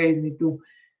case need to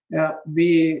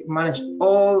be managed.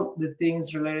 All the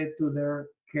things related to their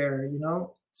care,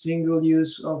 single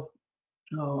use of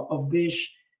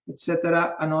dish,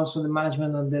 etc., and also the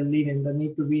management of the linen that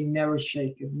need to be never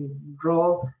shaken,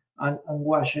 roll and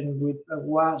wash it with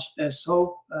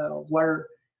soap, water.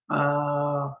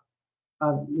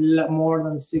 More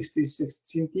than 66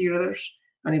 centigrades,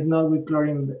 and if not, with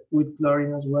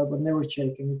chlorine as well, but never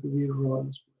shaken. It to be raw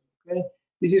as well. Okay,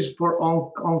 this is for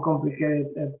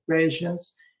uncomplicated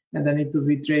patients, and they need to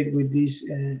be treated with these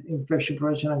infection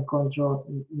prevention and control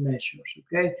measures.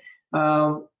 Okay,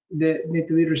 they need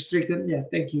to be restricted. Yeah,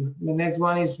 thank you. The next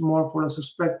one is more for the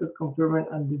suspected, confirmed,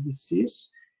 and the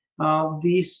disease.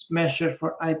 This measure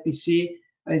for IPC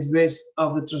is based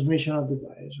on the transmission of the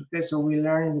virus. Okay, so we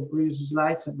learned in the previous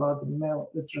slides about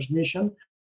the transmission.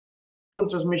 The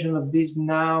transmission of this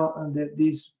now, and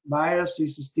this virus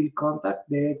is still contact,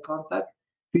 direct contact,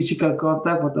 physical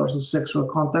contact, but also sexual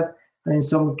contact, and in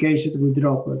some cases with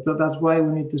droplets. So that's why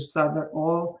we need to standard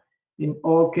in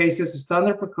all cases,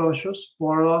 standard precautions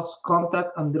for loss, contact,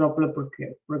 and droplet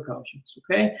precautions.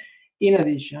 Okay. In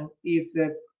addition, if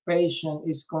the patient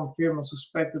is confirmed or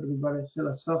suspected with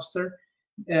varicella zoster,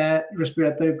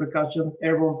 respiratory precautions,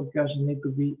 airborne precautions need to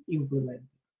be implemented.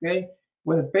 Okay,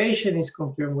 when a patient is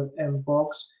confirmed with MPox,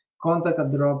 contact a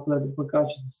droplet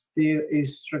precautions still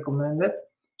is recommended,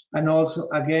 and also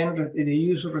again the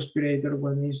use of respirator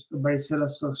when it's varicella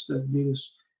zoster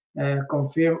virus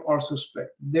confirmed or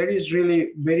suspect. There is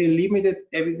really very limited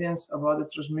evidence about the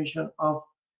transmission of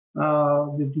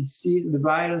the disease, the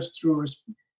virus through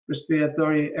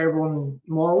respiratory airborne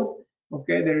mode.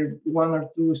 Okay, there are 1 or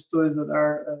 2 studies that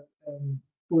are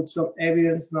put some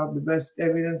evidence, not the best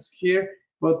evidence here,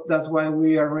 but that's why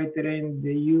we are reiterating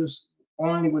the use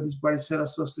only with this varicella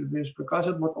zoster virus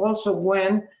precaution, but also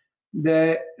when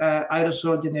the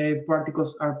aerosol generated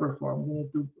particles are performed. We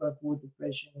need to put the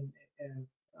patient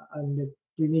and the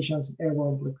clinicians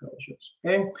airborne precautions.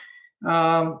 Okay,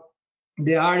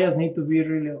 the areas need to be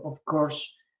really, of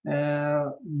course,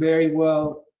 very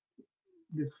well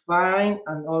defined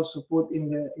and also put in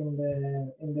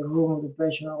the room of the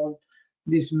patient. All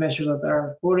these measures that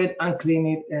are put it and clean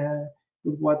it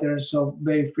with water. So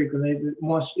very frequently, the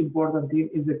most important thing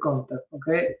is the contact.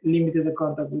 Okay, limited the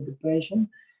contact with the patient,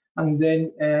 and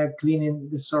then cleaning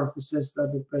the surfaces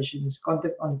that the patient is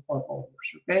contact on or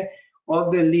others. Okay,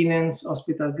 all the linens,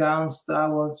 hospital gowns,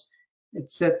 towels,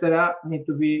 etc., need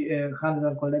to be handled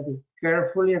and collected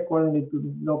carefully according to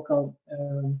the local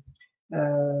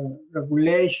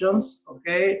regulations.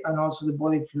 Okay, and also the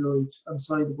body fluids and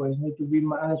solid waste need to be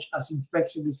managed as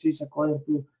infectious disease according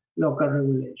to local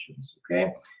regulations.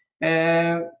 Okay,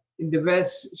 in the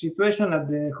best situation at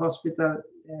the hospital,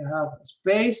 have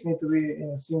space, need to be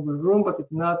in a single room, but if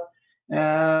not,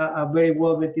 a very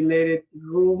well ventilated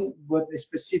room, but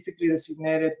specifically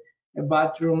designated a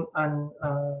bathroom and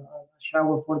a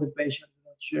shower for the patient,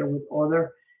 not share with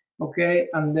other. Okay,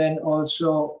 and then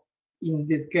also in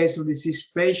the case of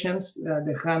diseased patients,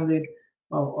 the handling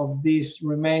of these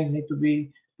remains need to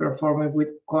be performed with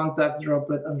contact,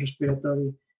 droplet, and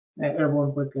respiratory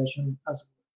airborne precaution as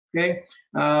well. Okay,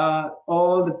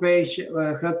 all the patient,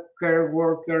 healthcare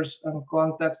workers and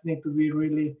contacts need to be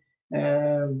really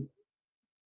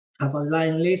have a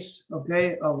line list,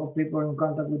 okay, of people in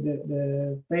contact with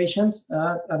the patients,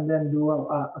 and then do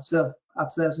a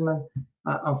self-assessment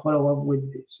and follow up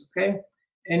with this, okay?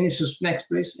 Next,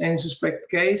 please. Any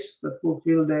suspect case that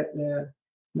fulfill the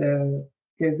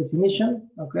case definition,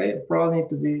 okay, probably need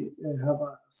to be have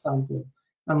a sample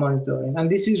and monitoring. And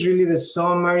this is really the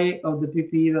summary of the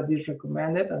PPE that is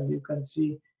recommended, and you can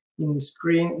see in the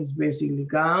screen is basically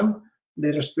gown.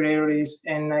 The respirator is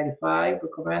N95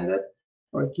 recommended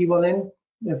or equivalent.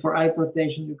 For eye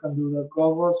protection, you can do the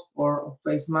goggles or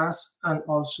face mask, and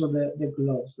also the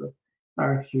gloves that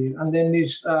are here. And then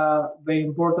it's very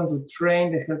important to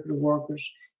train the healthcare workers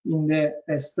in the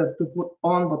step to put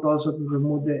on, but also to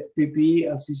remove the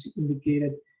PPE, as is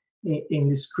indicated in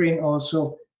the screen.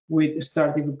 Also, with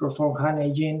starting to perform hand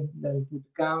hygiene, then put the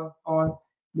gown on,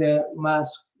 the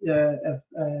mask,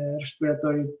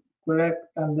 respiratory correct,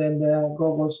 and then the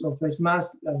goggles or face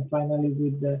mask, and finally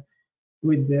with the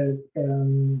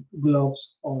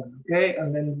gloves on. Okay,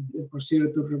 and then the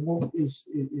procedure to remove is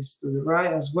to the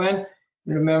right as well.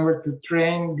 Remember to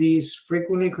train these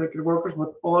frequently healthcare workers,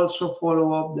 but also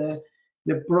follow up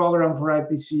the program for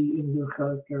IPC in your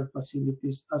healthcare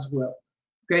facilities as well.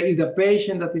 Okay, if the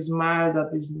patient that is mild,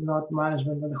 that is not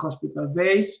management at the hospital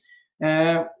base,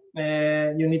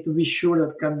 you need to be sure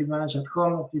that can be managed at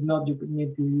home. If not, you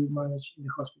need to manage in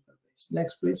the hospital base.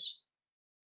 Next, please.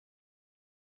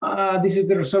 This is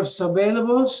the resources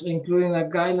available, including a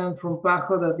guideline from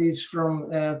PAHO that is from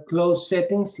closed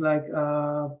settings like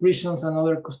prisons and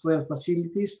other custodial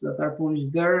facilities that are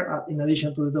published there, in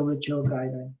addition to the WHO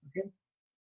guideline. Okay.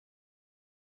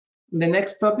 The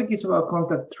next topic is about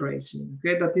contact tracing.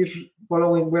 Okay, that is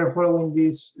following. We're following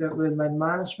this guideline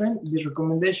management. The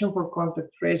recommendation for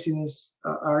contact tracing is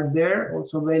are there,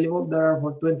 also available. There are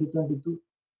for 2022.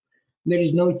 There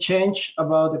is no change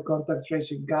about the contact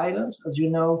tracing guidelines. As you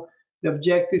know, the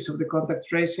objectives of the contact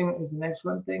tracing is the next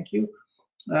one. Thank you.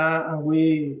 And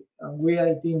we,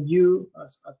 I think you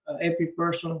as an EPI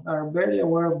person are very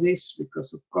aware of this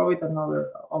because of COVID and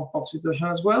other MPox situation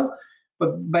as well.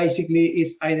 But basically,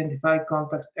 it's identify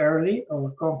contacts early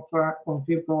or confirm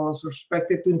people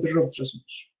suspected to interrupt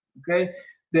transmission. Okay.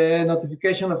 The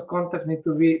notification of contacts need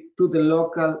to be to the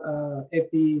local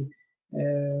EPI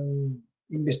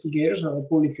investigators or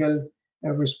public health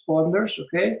responders,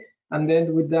 okay? And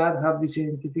then with that, have this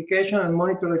identification and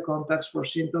monitor the contacts for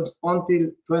symptoms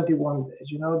until 21 days.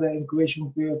 You know, the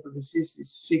incubation period for disease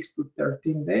is 6 to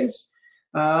 13 days,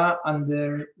 and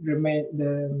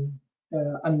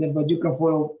but you can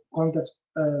follow contacts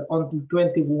until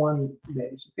 21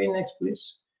 days. Okay, next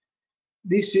please.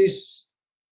 This is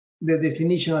the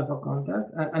definition of a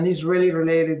contact, and is really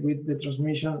related with the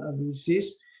transmission of the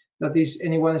disease. That is,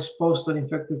 anyone exposed to an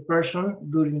infected person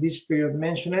during this period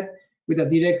mentioned with a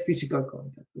direct physical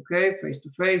contact, okay,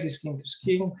 face-to-face,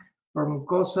 skin-to-skin, or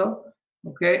mucosal,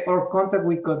 okay, or contact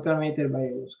with contaminated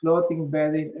virus, clothing,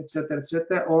 bedding,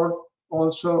 etc., or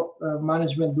also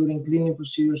management during cleaning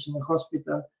procedures in the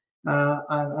hospital,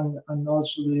 and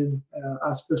also during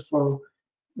aspects for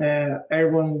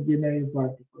airborne generating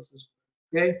particles as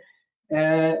well, okay.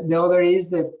 The other is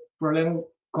the prolonged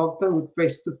cocktail with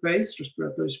face-to-face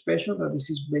respiratory special. That this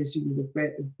is basically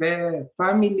the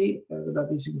family that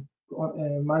is in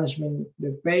management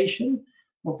the patient,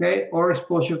 okay, or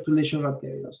exposure to lesion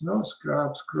materials, no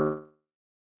scrubs,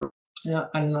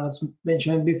 and as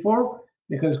mentioned before,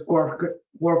 because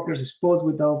workers exposed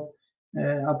without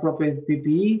appropriate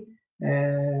PPE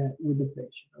with the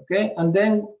patient, okay. And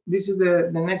then this is the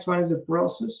next one is the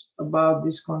process about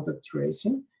this contact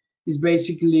tracing. Is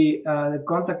basically the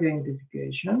contact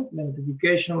identification,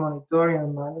 monitoring,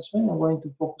 and management. I'm going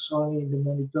to focus only in the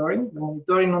monitoring. The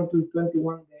monitoring until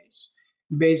 21 days,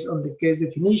 based on the case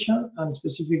definition and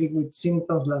specifically with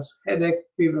symptoms like headache,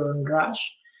 fever, and rash.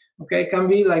 Okay, can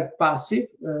be like passive,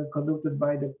 conducted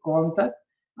by the contact,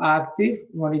 active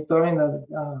monitoring that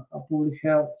a public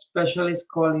health specialist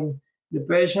calling the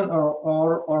patient,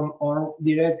 or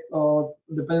direct, or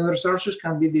depending on resources,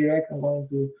 can be direct and going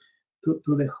to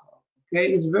the home.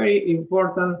 Okay, it's very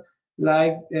important,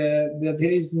 like that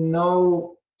there is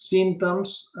no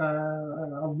symptoms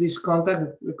of this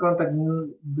contact. The contact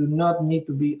do not need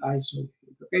to be isolated.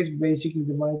 Okay, it's basically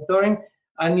the monitoring.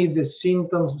 And if the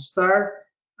symptoms start,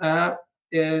 a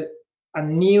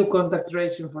new contact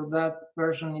tracing for that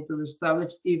person need to be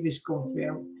established if it's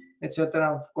confirmed,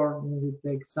 etc. Of course, we need to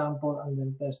take sample and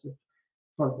then test it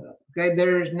for that. Okay,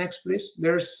 there's next, please.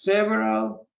 There's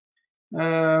several.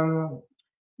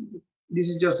 This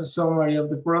is just a summary of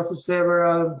the process.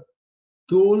 Several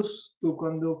tools to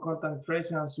conduct contact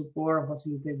tracing and support and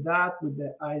facilitate that, with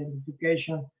the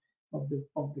identification of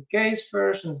the case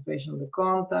first, and patient, the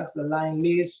contacts, the line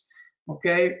list.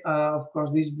 Okay, of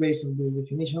course, this is based on the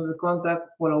definition of the contact,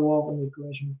 follow up on the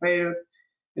incubation period,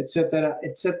 etc.,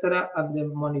 and the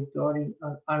monitoring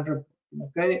and reporting.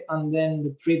 Okay, and then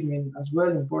the treatment as well.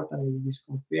 Important if this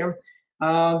confirmed.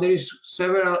 There is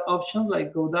several options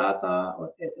like GoData,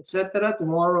 etc.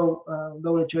 Tomorrow,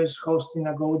 WHO is hosting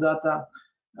a GoData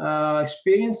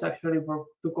experience, actually, for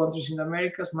 2 countries in the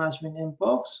Americas, management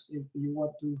MPox. If you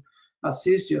want to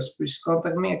assist, just please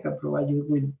contact me. I can provide you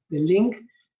with the link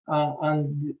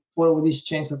and follow this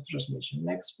chains of transmission.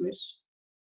 Next, please.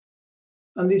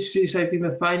 And this is, I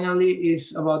think, finally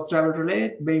is about travel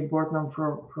related, very important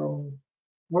from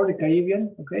the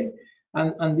Caribbean. Okay.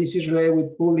 And this is related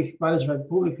with public management,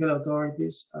 public health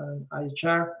authorities, and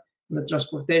IHR, and the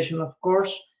transportation, of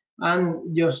course.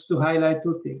 And just to highlight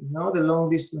 2 things, the long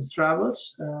distance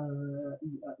travels,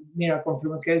 near a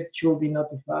confirmed case should be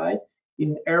notified.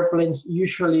 In airplanes,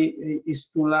 usually is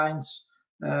 2 lines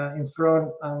in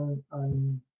front and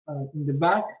in the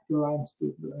back, 2 lines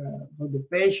for the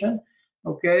patient.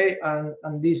 Okay,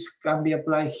 and this can be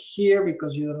applied here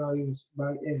because you don't know if it's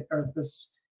by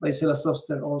herpes Varicella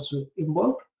zoster also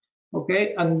involved.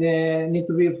 Okay, and need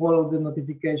to be followed the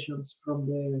notifications from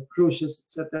the cruises,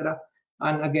 etc.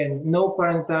 And again, no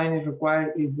quarantine is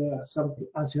required if some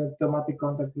asymptomatic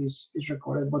contact is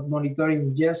recorded, but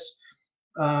monitoring, yes,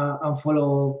 and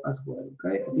follow up as well.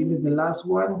 Okay, I think this is the last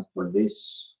one for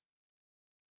this.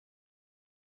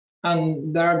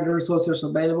 And there are the resources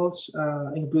available,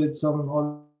 include some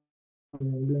on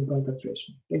doing contact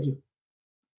tracing. Thank you.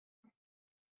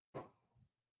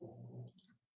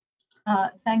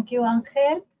 Thank you,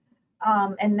 Angel.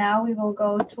 And now we will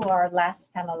go to our last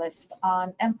panelist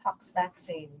on MPox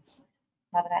vaccines.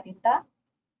 Margarita.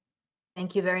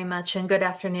 Thank you very much, and good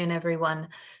afternoon, everyone.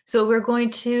 So we're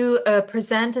going to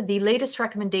present the latest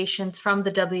recommendations from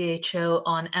the WHO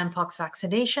on MPox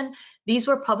vaccination. These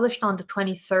were published on the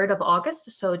 23rd of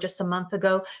August, so just a month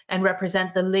ago, and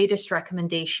represent the latest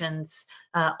recommendations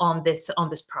on this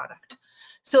product.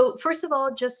 So first of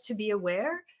all, just to be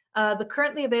aware, the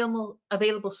currently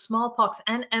available smallpox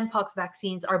and MPox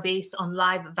vaccines are based on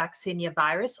live vaccinia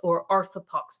virus, or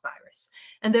orthopox virus.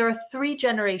 And there are 3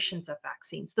 generations of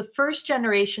vaccines. The first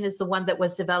generation is the one that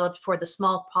was developed for the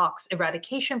smallpox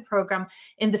eradication program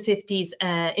in the 50s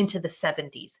into the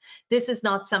 70s. This is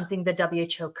not something the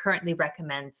WHO currently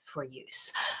recommends for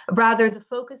use. Rather, the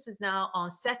focus is now on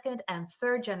 2nd and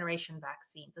 3rd generation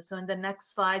vaccines. So in the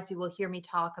next slides, you will hear me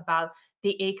talk about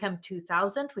the ACAM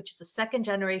 2000, which is the 2nd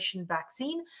generation generation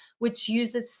vaccine, which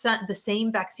uses the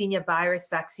same vaccinia virus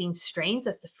vaccine strains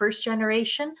as the first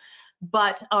generation,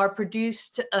 but are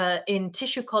produced in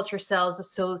tissue culture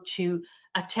cells so to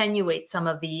attenuate some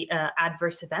of the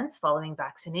adverse events following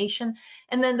vaccination.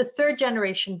 And then the third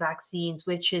generation vaccines,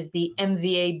 which is the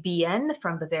MVA-BN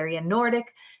from Bavarian Nordic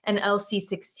and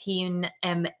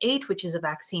LC16M8, which is a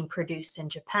vaccine produced in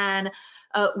Japan,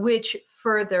 which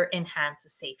further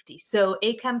enhances safety. So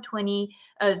ACAM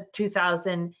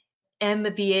 2000,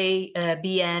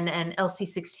 MVA-BN, and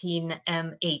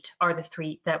LC16M8 are the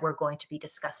three that we're going to be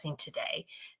discussing today,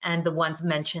 and the ones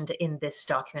mentioned in this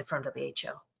document from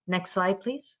WHO. Next slide,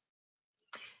 please.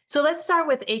 So let's start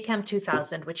with ACAM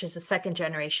 2000, which is a second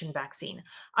generation vaccine.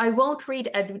 I won't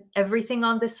read everything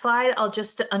on this slide. I'll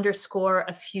just underscore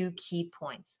a few key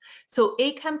points. So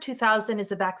ACAM 2000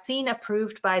 is a vaccine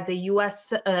approved by the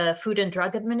US Food and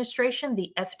Drug Administration,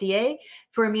 the FDA,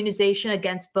 for immunization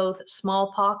against both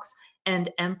smallpox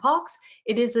and MPox.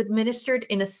 It is administered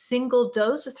in a single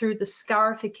dose through the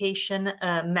scarification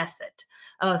method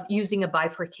of using a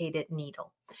bifurcated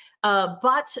needle.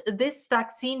 But this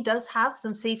vaccine does have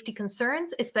some safety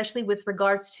concerns, especially with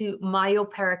regards to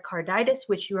myopericarditis,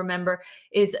 which you remember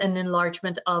is an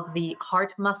enlargement of the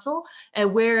heart muscle,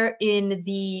 where in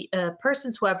the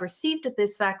persons who have received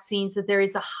this vaccine, that there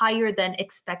is a higher than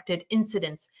expected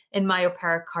incidence in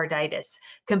myopericarditis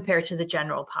compared to the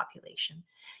general population.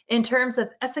 In terms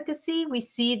of efficacy, we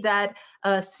see that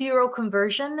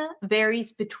seroconversion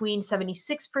varies between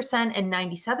 76% and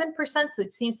 97%, so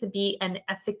it seems to be an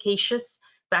efficacious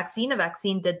vaccine, a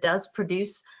vaccine that does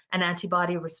produce an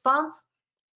antibody response.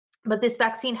 But this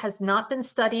vaccine has not been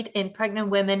studied in pregnant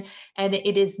women, and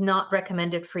it is not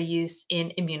recommended for use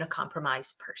in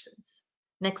immunocompromised persons.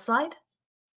 Next slide.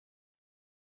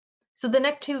 So the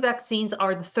next two vaccines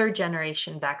are the third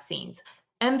generation vaccines.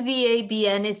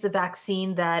 MVA-BN is the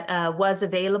vaccine that was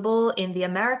available in the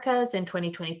Americas in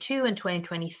 2022 and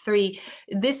 2023.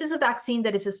 This is a vaccine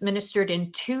that is administered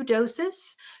in 2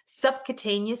 doses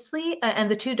subcutaneously,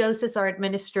 and the 2 doses are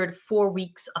administered 4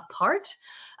 weeks apart.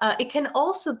 It can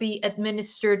also be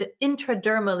administered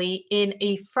intradermally in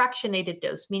a fractionated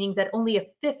dose, meaning that only a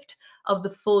fifth of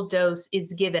the full dose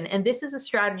is given. And this is a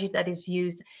strategy that is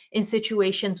used in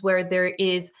situations where there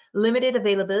is limited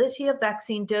availability of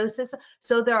vaccine doses.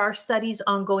 So there are studies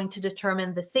ongoing to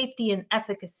determine the safety and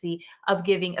efficacy of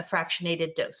giving a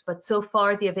fractionated dose. But so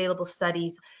far, the available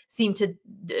studies seem to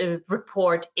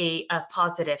report a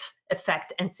positive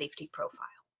effect and safety profile.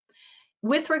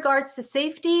 With regards to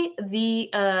safety, the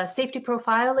safety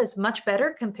profile is much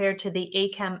better compared to the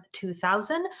ACAM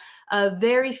 2000.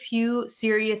 Very few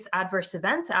serious adverse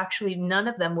events. Actually, none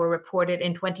of them were reported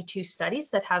in 22 studies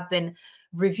that have been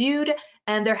reviewed,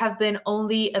 and there have been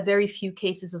only a very few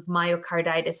cases of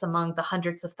myocarditis among the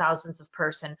hundreds of thousands of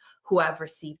persons who have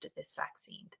received this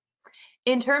vaccine.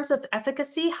 In terms of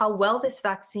efficacy, how well this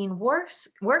vaccine works,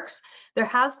 there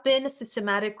has been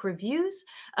systematic reviews.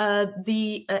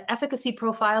 The efficacy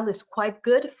profile is quite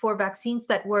good for vaccines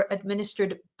that were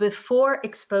administered before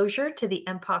exposure to the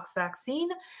MPox vaccine.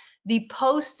 The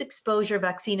post-exposure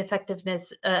vaccine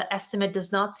effectiveness estimate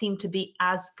does not seem to be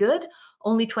as good,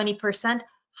 only 20%.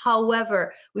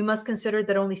 However, we must consider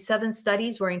that only 7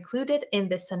 studies were included in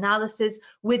this analysis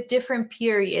with different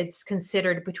periods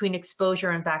considered between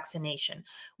exposure and vaccination.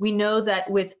 We know that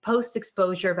with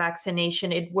post-exposure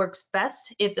vaccination, it works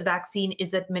best if the vaccine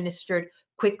is administered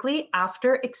quickly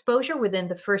after exposure within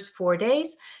the first 4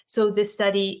 days. So this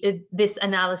study, this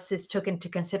analysis took into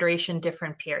consideration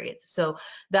different periods. So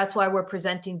that's why we're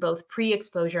presenting both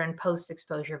pre-exposure and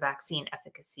post-exposure vaccine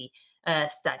efficacy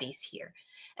studies here.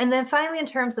 And then finally, in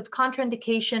terms of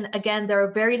contraindication, again, there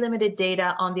are very limited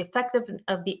data on the effect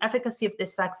of the efficacy of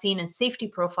this vaccine and safety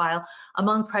profile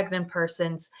among pregnant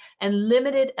persons, and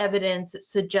limited evidence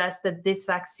suggests that this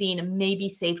vaccine may be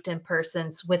safe in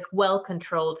persons with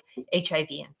well-controlled HIV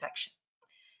infection.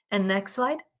 And next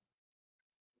slide.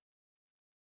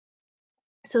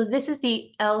 So this is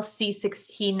the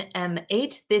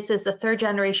LC16M8. This is a 3rd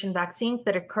generation vaccine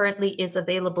that are currently is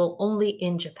available only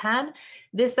in Japan.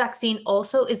 This vaccine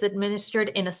also is administered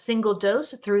in a single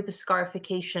dose through the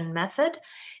scarification method.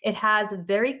 It has a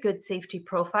very good safety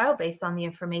profile based on the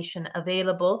information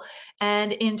available.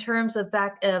 And in terms of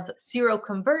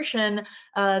seroconversion,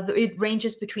 it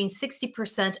ranges between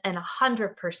 60% and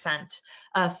 100%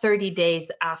 30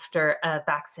 days after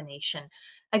vaccination.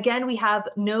 Again, we have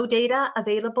no data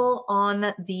available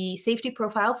on the safety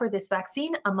profile for this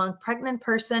vaccine among pregnant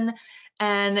persons,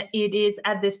 and it is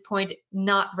at this point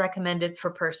not recommended for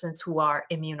persons who are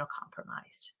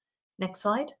immunocompromised. Next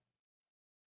slide.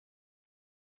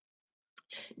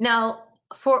 Now,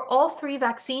 For all three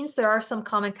vaccines, there are some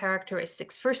common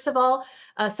characteristics. First of all,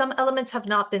 some elements have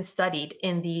not been studied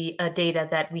in the data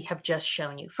that we have just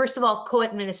shown you. First of all,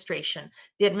 co-administration,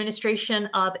 the administration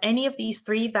of any of these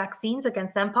three vaccines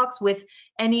against MPox with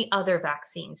any other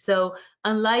vaccine. So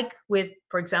unlike with,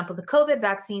 for example, the COVID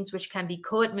vaccines, which can be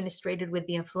co-administered with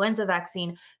the influenza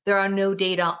vaccine, there are no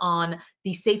data on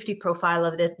the safety profile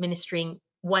of administering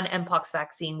one MPox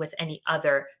vaccine with any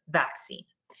other vaccine.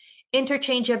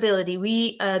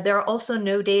 Interchangeability, there are also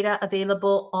no data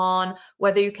available on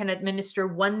whether you can administer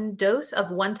one dose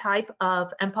of one type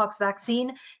of MPox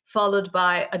vaccine followed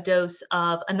by a dose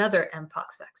of another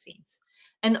MPox vaccines.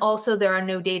 And also there are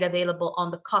no data available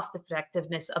on the cost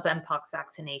effectiveness of MPox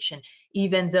vaccination,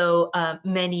 even though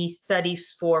many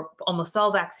studies for almost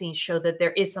all vaccines show that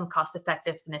there is some cost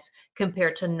effectiveness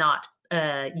compared to not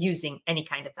using any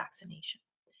kind of vaccination.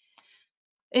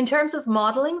 In terms of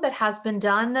modeling that has been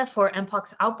done for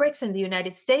MPox outbreaks in the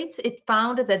United States, it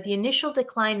found that the initial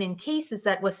decline in cases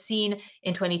that was seen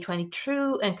in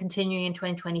 2022 and continuing in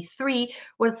 2023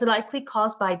 was likely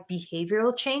caused by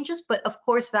behavioral changes, but of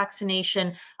course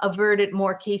vaccination averted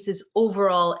more cases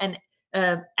overall and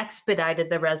expedited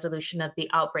the resolution of the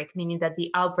outbreak, meaning that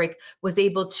the outbreak was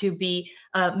able to be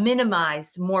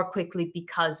minimized more quickly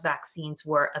because vaccines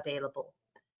were available.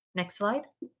 Next slide.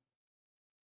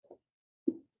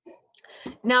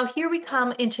 Now here we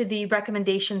come into the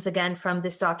recommendations again from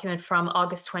this document from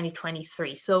August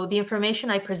 2023. So the information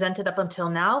I presented up until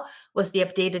now was the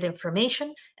updated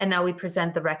information, and now we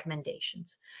present the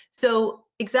recommendations. So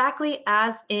exactly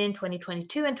as in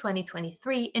 2022 and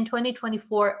 2023, in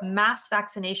 2024, mass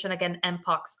vaccination against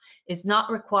MPox is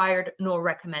not required nor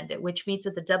recommended, which means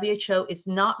that the WHO is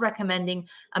not recommending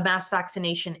a mass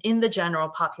vaccination in the general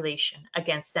population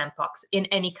against MPox in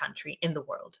any country in the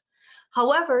world.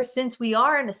 However, since we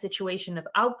are in a situation of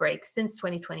outbreak since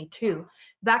 2022,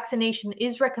 vaccination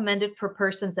is recommended for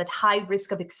persons at high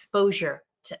risk of exposure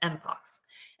to MPox.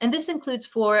 And this includes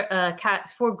four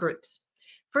groups.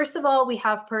 First of all, we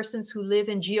have persons who live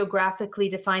in geographically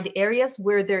defined areas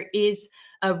where there is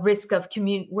a risk of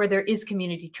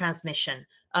community transmission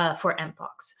for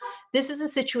MPox. This is a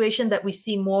situation that we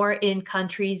see more in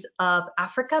countries of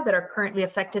Africa that are currently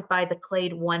affected by the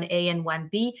clade 1A and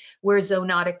 1B, where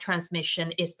zoonotic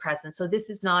transmission is present. So this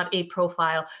is not a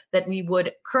profile that we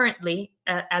would currently,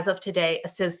 as of today,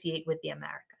 associate with the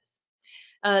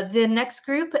Americas. The next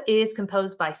group is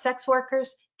composed by sex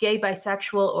workers, gay,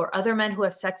 bisexual, or other men who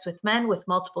have sex with men with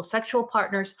multiple sexual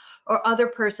partners, or other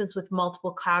persons with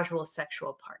multiple casual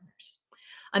sexual partners.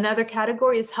 Another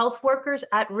category is health workers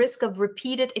at risk of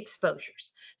repeated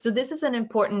exposures. So this is an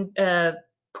important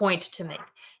point to make.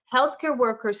 Healthcare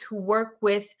workers who work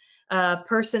with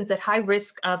persons at high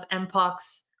risk of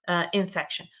MPox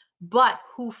infection, but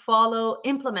who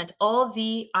implement all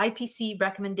the IPC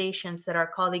recommendations that our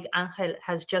colleague Angel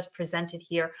has just presented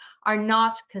here, are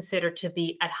not considered to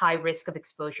be at high risk of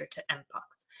exposure to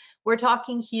MPox. We're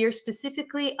talking here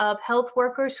specifically of health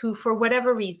workers who, for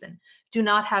whatever reason, do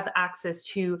not have access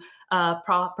to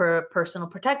proper personal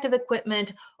protective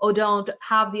equipment or don't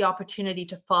have the opportunity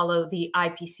to follow the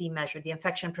IPC measure, the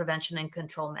infection prevention and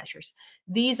control measures.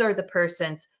 These are the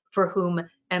persons for whom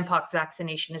MPox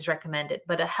vaccination is recommended.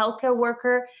 But a healthcare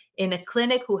worker in a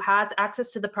clinic who has access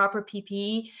to the proper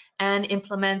PPE and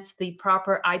implements the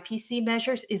proper IPC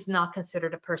measures is not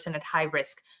considered a person at high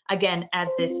risk, again, at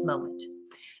this moment.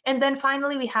 And then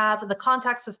finally, we have the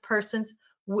contacts of persons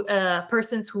who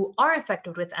are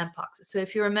infected with MPox. So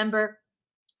if you remember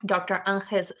Dr.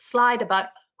 Angel's slide about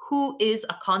who is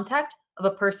a contact of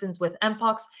a person with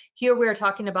MPox, here we're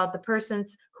talking about the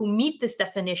persons who meet this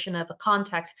definition of a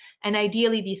contact, and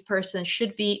ideally these persons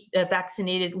should be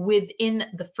vaccinated within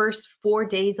the first 4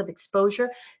 days of exposure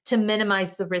to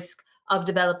minimize the risk of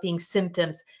developing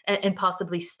symptoms and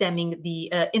possibly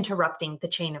interrupting the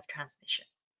chain of transmission.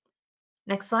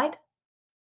 Next slide.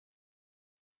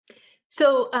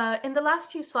 So in the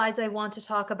last few slides, I want to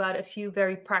talk about a few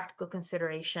very practical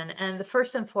considerations. And the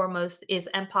first and foremost is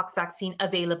MPox vaccine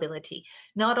availability,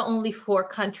 not only for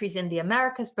countries in the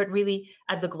Americas, but really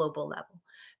at the global level.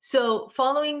 So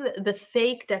following the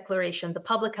fake declaration, the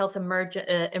Public Health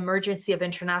Emergency of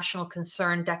International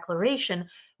Concern declaration,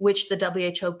 which the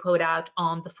WHO put out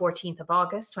on the 14th of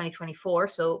August, 2024,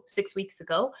 so 6 weeks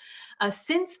ago.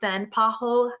 Since then,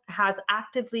 PAHO has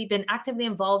been actively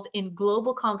involved in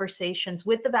global conversations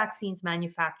with the vaccines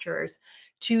manufacturers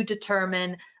to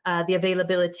determine the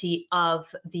availability of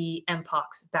the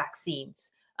MPox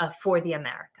vaccines for the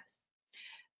Americas.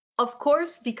 Of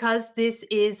course, because this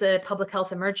is a public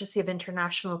health emergency of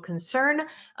international concern,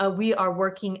 we are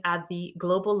working at the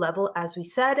global level, as we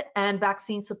said, and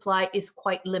vaccine supply is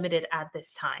quite limited at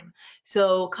this time.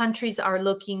 So countries are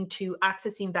looking to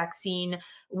accessing vaccine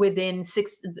within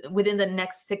the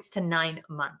next 6 to 9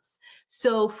 months.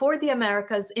 So for the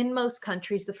Americas, in most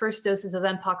countries, the first doses of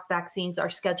MPox vaccines are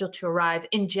scheduled to arrive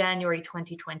in January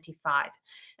 2025.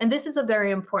 And this is a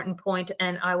very important point,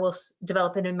 and I will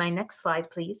develop it in my next slide,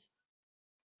 please,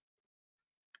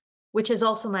 which is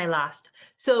also my last.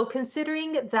 So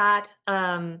considering that,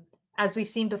 as we've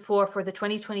seen before, for the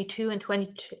 2022 and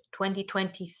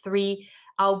 2023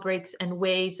 outbreaks and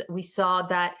waves, we saw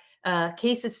that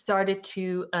cases started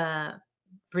to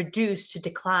reduce, to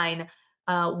decline,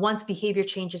 once behavior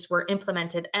changes were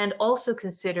implemented, and also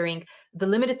considering the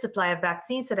limited supply of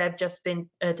vaccines that I've just been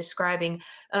describing,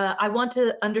 I want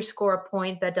to underscore a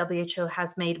point that WHO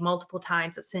has made multiple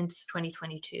times since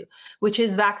 2022, which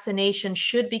is vaccination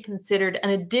should be considered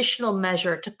an additional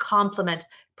measure to complement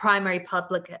primary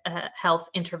public health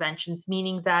interventions,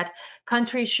 meaning that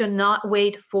countries should not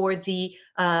wait for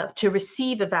to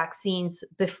receive the vaccines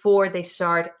before they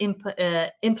start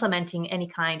implementing any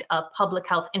kind of public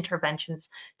health interventions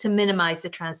to minimize the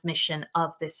transmission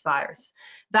of this virus.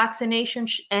 Vaccination,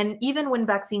 and even when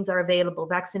vaccines are available,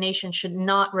 vaccination should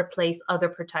not replace other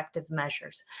protective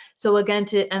measures. So again,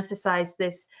 to emphasize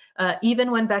this,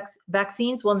 even when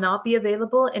vaccines will not be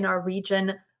available in our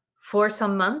region for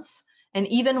some months, and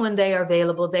even when they are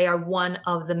available, they are one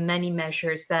of the many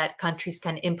measures that countries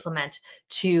can implement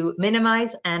to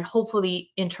minimize and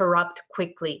hopefully interrupt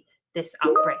quickly this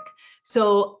outbreak.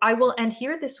 So I will end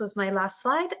here. This was my last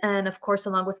slide. And of course,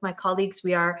 along with my colleagues,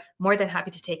 we are more than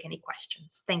happy to take any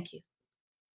questions. Thank you.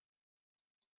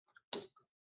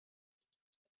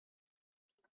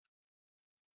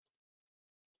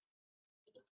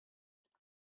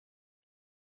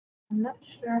 I'm not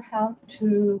sure how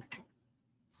to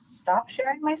stop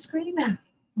sharing my screen.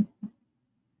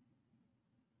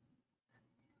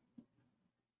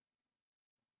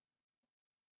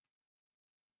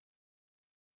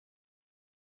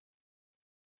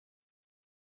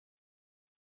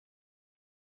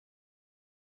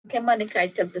 Okay, Monica, I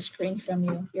took the screen from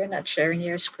you. You're not sharing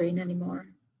your screen anymore.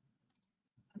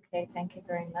 Okay, thank you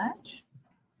very much.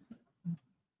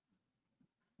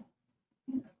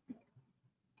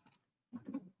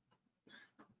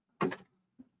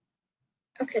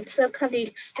 Okay, so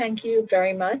colleagues, thank you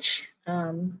very much.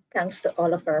 Thanks to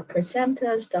all of our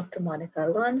presenters, Dr. Monica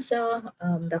Alonso,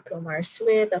 Dr. Omar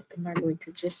Sue, Dr.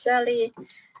 Margarita Giselli,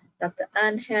 Dr.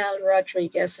 Angel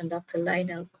Rodriguez, and Dr.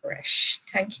 Lionel Koresh.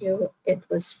 Thank you. It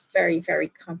was very, very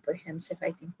comprehensive.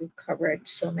 I think we covered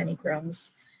so many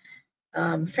grounds,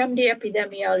 from the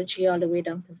epidemiology all the way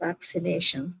down to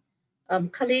vaccination.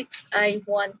 Colleagues, I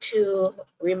want to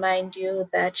remind you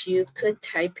that you could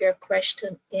type your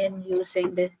question in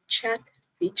using the chat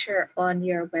feature on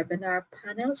your webinar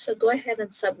panel. So go ahead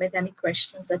and submit any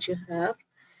questions that you have.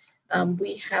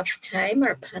 We have time.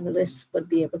 Our panelists would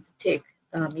be able to take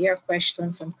your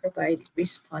questions and provide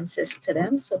responses to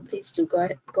them. So please do go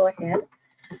ahead.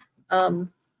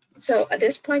 So at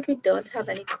this point, we don't have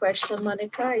any question,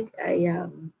 Monica.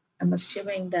 I'm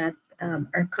assuming that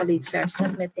our colleagues are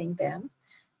submitting them.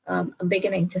 I'm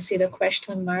beginning to see the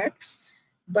question marks,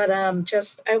 but I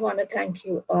want to thank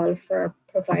you all for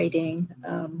providing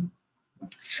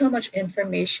so much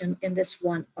information in this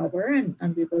 1 hour,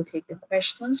 and we will take the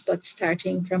questions, but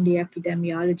starting from the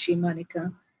epidemiology,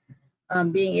 Monica,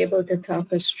 being able to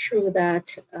talk us through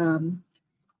that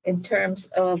in terms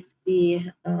of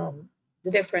the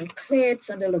different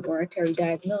clades and the laboratory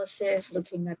diagnosis,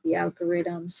 looking at the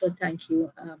algorithm. So thank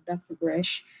you, Dr.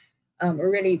 Gresh. A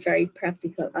really very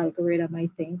practical algorithm,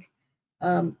 I think.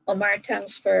 Omar,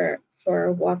 thanks for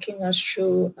walking us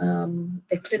through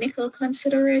the clinical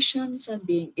considerations and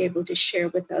being able to share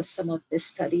with us some of the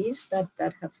studies that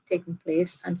have taken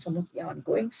place and some of the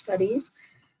ongoing studies.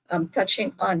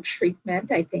 Touching on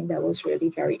treatment, I think that was really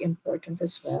very important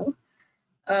as well.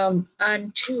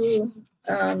 And to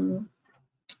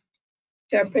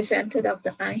our presenter,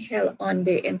 Dr. Angel, on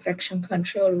the infection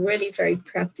control, really very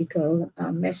practical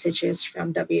messages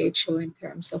from WHO in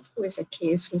terms of who is a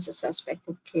case, who is a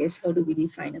suspected case, how do we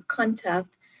define a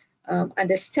contact, and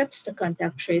the steps to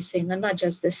contact tracing, and not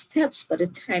just the steps, but a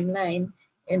timeline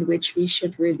in which we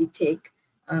should really take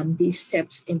these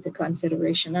steps into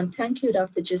consideration. And thank you,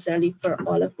 Dr. Giselli, for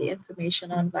all of the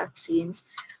information on vaccines,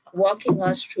 walking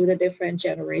us through the different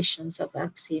generations of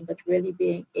vaccine, but really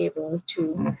being able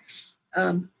to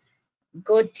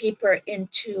go deeper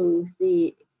into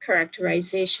the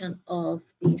characterization of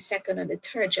the second and the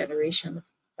third generation of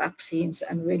vaccines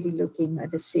and really looking at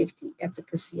the safety,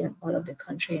 efficacy, and all of the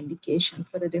contraindication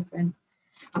for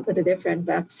the different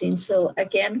vaccines. So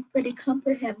again, pretty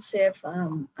comprehensive,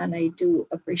 and I do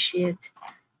appreciate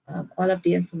all of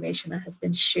the information that has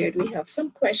been shared. We have some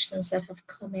questions that have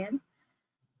come in.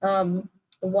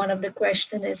 One of the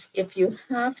question is, if you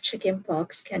have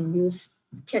chickenpox, can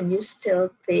you still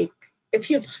take, if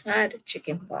you've had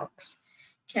chickenpox,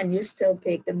 can you still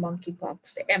take the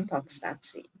monkeypox, the MPox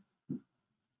vaccine?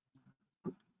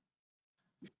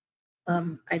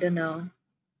 I don't know.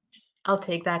 I'll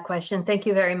take that question. Thank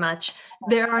you very much.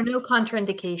 There are no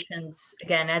contraindications,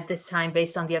 again, at this time,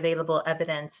 based on the available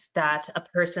evidence, that a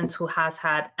person who has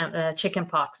had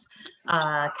chickenpox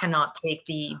cannot take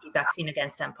the vaccine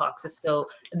against MPox. So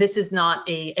this is not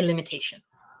a limitation.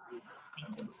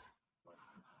 Thank you.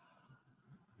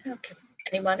 Okay.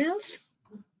 Anyone else?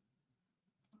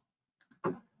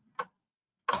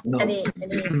 No, Any...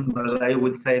 but I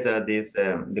would say that this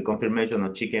the confirmation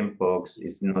of chickenpox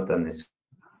is not an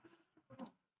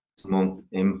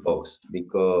MPox,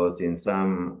 because in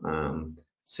some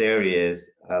series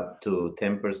up to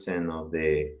 10% of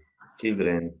the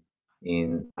children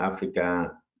in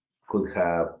Africa could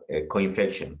have a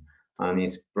co-infection, and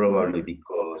it's probably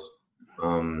because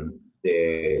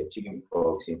the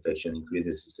chickenpox infection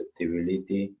increases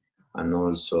susceptibility and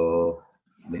also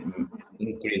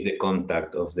increase the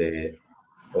contact of the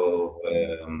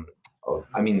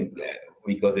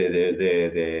because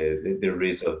the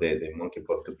risk of the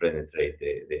monkeypox to penetrate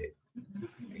the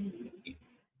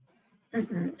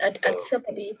I'd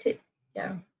simply,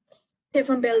 yeah. To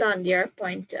even build on your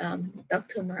point,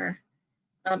 Dr. Mar,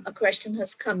 a question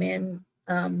has come in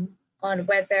on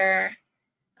whether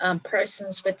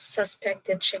persons with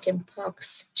suspected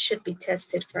chickenpox should be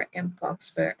tested for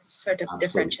MPox for sort of Absolutely.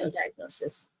 differential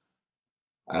diagnosis.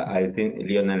 I think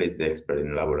Lionel is the expert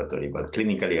in laboratory, but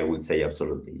clinically I would say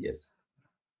absolutely yes.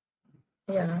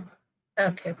 Yeah.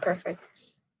 Okay, perfect.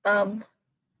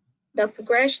 Dr.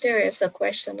 Gresh, there is a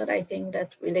question that I think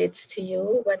that relates to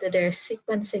you, whether there are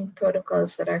sequencing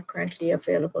protocols that are currently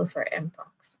available for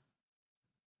MPox.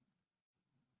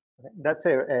 That's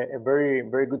a very,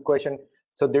 very good question.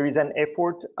 So there is an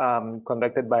effort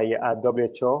conducted by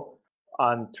WHO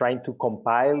on trying to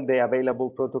compile the available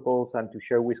protocols and to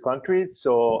share with countries.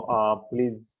 So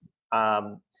please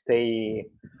stay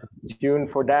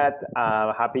tuned for that.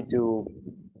 Happy to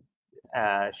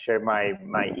share my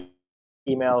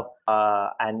email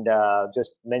and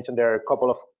just mention there are a couple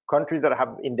of countries that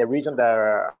have in the region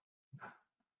that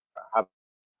have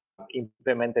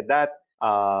implemented that.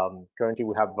 Currently,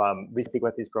 we have recent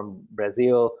sequences from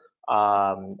Brazil,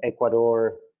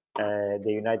 Ecuador, the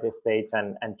United States,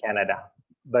 and Canada.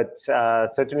 But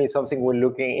certainly something we're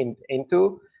looking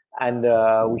into, and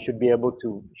we should be able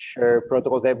to share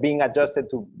protocols. They're being adjusted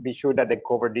to be sure that they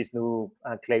cover this new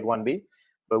clade 1B,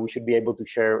 but we should be able to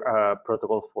share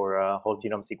protocols for whole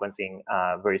genome sequencing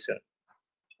very soon.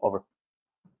 Over.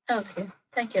 Okay,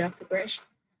 thank you, Dr. Gresh.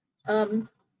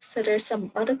 So there's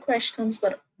some other questions,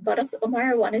 but Omar,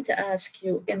 I wanted to ask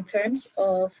you in terms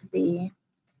of the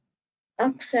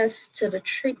access to the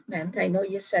treatment. I know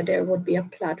you said there would be a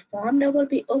platform that will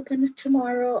be open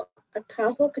tomorrow at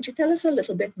PAHO. Could you tell us a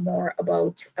little bit more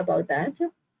about that?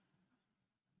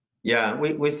 Yeah,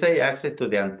 we say access to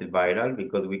the antiviral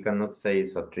because we cannot say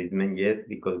it's a treatment yet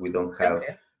because we don't have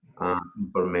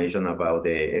information about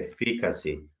the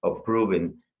efficacy of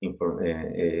proven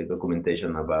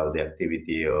documentation about the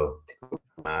activity of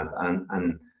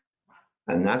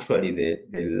and actually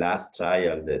the last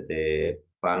trial that the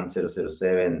PALM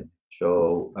 007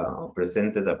 show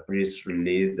presented a press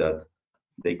release that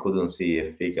they couldn't see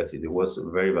efficacy. It was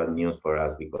very bad news for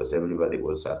us because everybody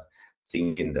was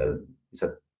thinking that it's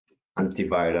an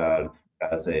antiviral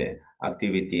as a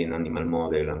activity in animal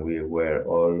model, and we were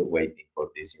all waiting for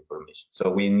this information.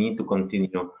 So we need to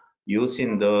continue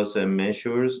using those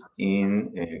measures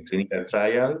in clinical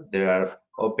trial. There are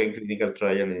open clinical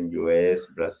trials in US,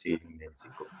 Brazil,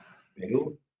 Mexico,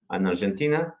 Peru, and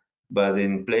Argentina. But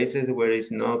in places where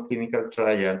it's no clinical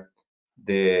trial,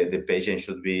 the patient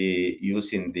should be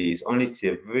using this. Only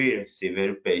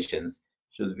severe patients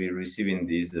should be receiving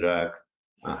this drug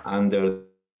under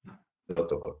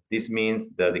protocol. This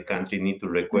means that the country need to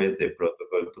request the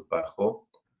protocol to PAHO,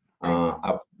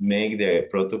 make the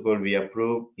protocol be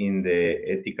approved in the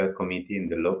ethical committee, in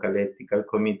the local ethical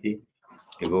committee.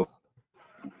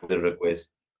 The request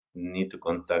need to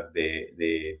contact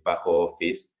the PAHO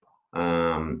office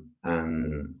and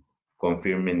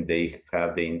confirming they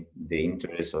have the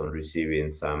interest on receiving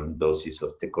some doses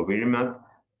of tecovirimat,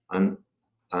 and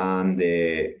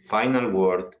the final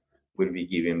word will be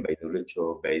given by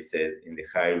WHO based in the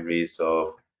high risk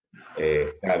of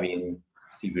having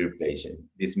severe patients.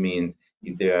 This means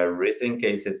if there are recent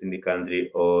cases in the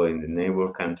country or in the neighbor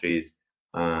countries,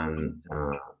 and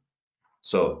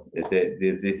so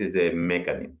this is the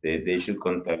mechanism. They should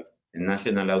contact, the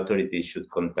national authorities should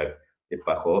contact the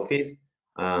PAHO office.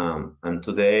 And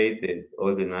today,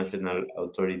 all the national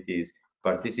authorities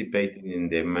participating in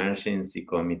the emergency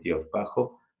committee of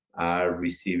PAHO are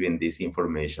receiving this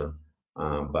information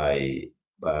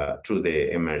through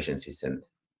the emergency center.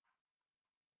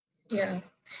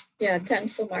 Yeah,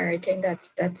 thanks, Omar. I think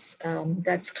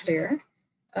that's clear.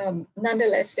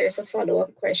 Nonetheless, there's a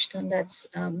follow-up question that's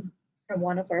from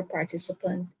one of our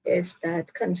participants, is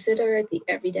that consider the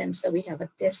evidence that we have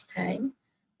at this time.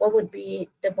 What would be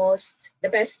the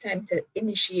best time to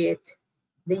initiate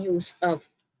the use of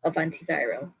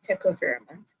antiviral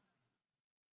tecovirimat?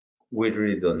 We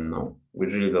really don't know. We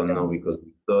really don't know, because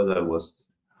we thought that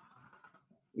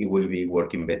it will be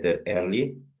working better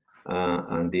early.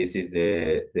 And this is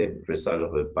the result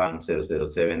of the PALM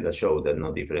 007 that showed that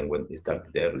no different when it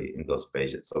started early in those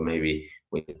patients. So maybe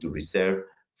we need to reserve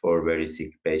for very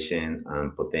sick patients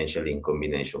and potentially in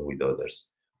combination with others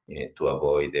to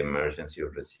avoid the emergency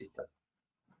of resistance.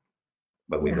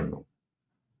 But we don't know.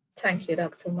 Thank you,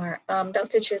 Dr. Mar.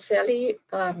 Dr. Giseli,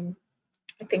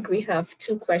 I think we have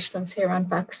two questions here on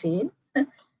vaccine.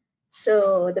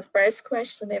 So the first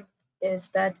question is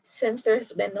that since there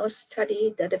has been no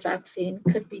study that a vaccine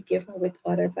could be given with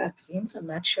other vaccines, I'm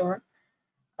not sure,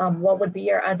 what would be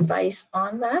your advice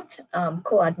on that?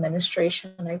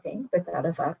 Co-administration, I think, with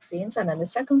other vaccines. And then the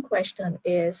second question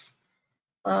is,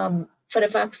 for the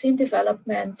vaccine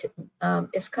development,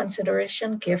 is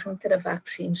consideration given to the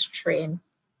vaccine strain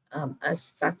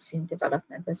as vaccine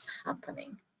development is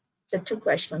happening? So two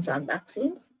questions on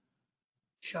vaccines.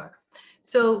 Sure.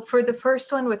 So for the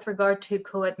first one, with regard to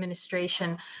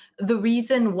co-administration, the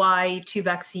reason why two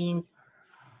vaccines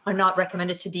are not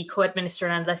recommended to be co-administered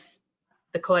unless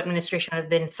the co-administration has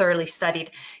been thoroughly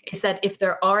studied is that if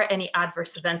there are any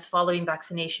adverse events following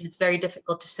vaccination, it's very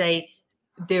difficult to say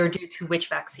they're due to which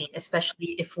vaccine,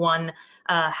 especially if one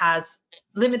has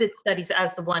limited studies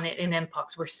as the one in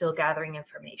MPox. We're still gathering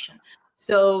information.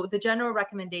 So the general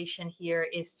recommendation here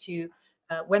is to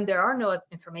when there are no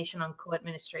information on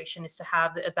co-administration, is to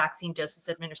have the vaccine doses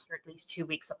administered at least 2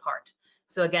 weeks apart.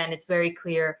 So again, it's very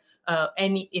clear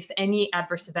if any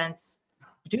adverse events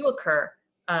do occur,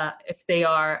 if they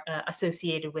are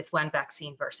associated with one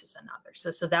vaccine versus another.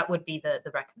 So that would be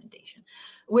the recommendation.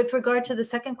 With regard to the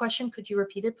second question, could you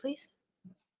repeat it, please?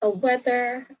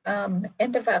 Whether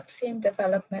in the vaccine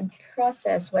development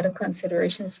process, whether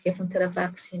consideration is given to the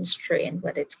vaccine strain,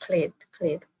 whether it's clade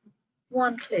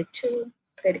 1, clade 2,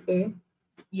 clade A.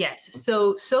 Yes,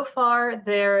 so far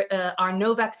there are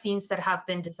no vaccines that have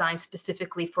been designed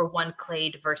specifically for one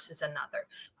clade versus another.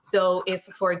 So if,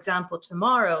 for example,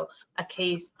 tomorrow a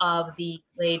case of the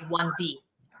clade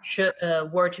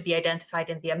 1B were to be identified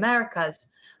in the Americas,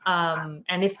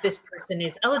 and if this person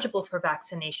is eligible for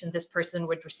vaccination, this person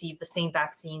would receive the same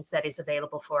vaccines that is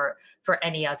available for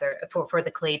any other, for the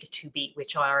clade 2B,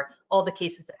 which are all the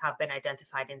cases that have been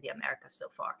identified in the Americas so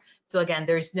far. So again,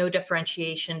 there's no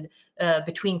differentiation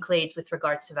between clades with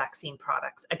regards to vaccine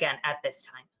products, again, at this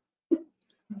time.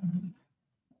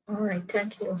 All right,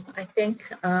 thank you. I think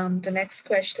the next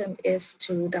question is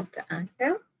to Dr.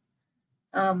 Angel.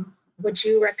 Would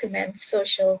you recommend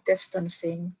social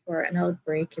distancing for an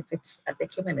outbreak if it's at the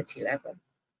community level?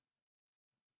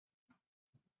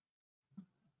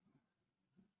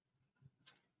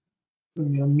 Let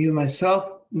me unmute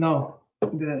myself. No,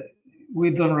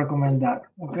 we don't recommend that.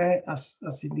 Okay, as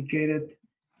indicated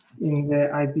in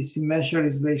the IPC measure,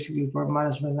 is basically for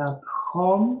management at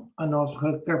home and also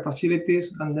healthcare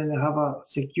facilities, and then they have a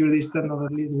secure distance of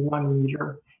at least 1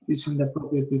 meter using the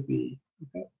appropriate PPE.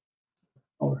 Okay.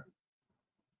 Over.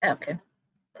 Okay,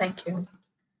 thank you.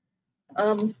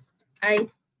 I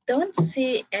don't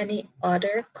see any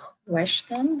other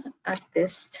question at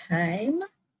this time.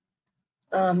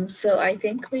 So I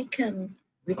think we can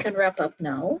wrap up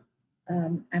now.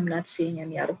 I'm not seeing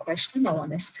any other question. No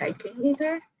one is typing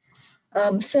either.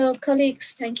 So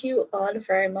colleagues, thank you all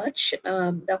very much.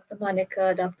 Dr.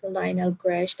 Monica, Dr. Lionel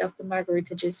Gresh, Dr.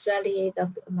 Margarita Giseli,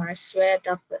 Dr. Omar Sweat,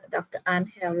 Dr.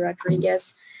 Angel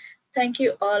Rodriguez. Thank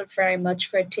you all very much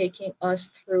for taking us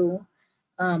through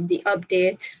the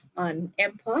update on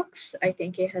MPox. I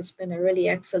think it has been a really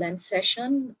excellent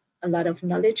session. A lot of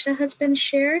knowledge that has been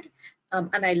shared.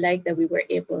 And I like that we were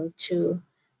able to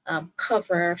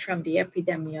cover from the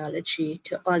epidemiology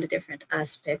to all the different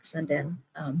aspects, and then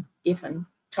even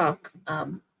talk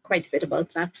quite a bit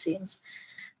about vaccines.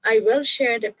 I will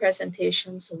share the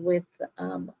presentations with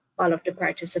all of the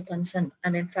participants, and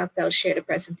in fact, I'll share the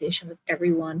presentation with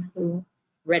everyone who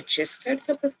registered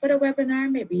for the webinar.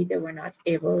 Maybe they were not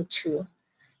able to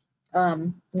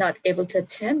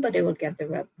attend, but they will get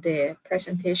the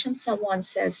presentation. Someone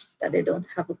says that they don't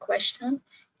have a question.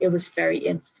 It was very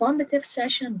informative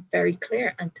session, very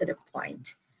clear and to the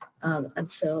point. And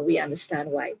so we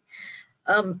understand why.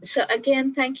 So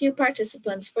again, thank you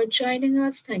participants for joining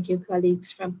us. Thank you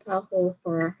colleagues from PAHO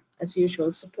for, as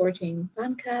usual, supporting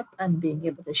PANCAP and being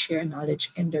able to share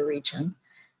knowledge in the region.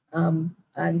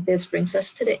 And this brings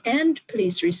us to the end.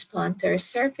 Please respond to our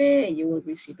survey. You will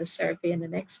receive a survey in the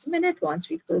next minute once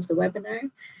we close the webinar.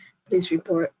 Please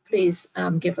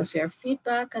give us your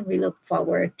feedback, and we look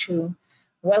forward to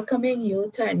welcoming you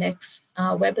to our next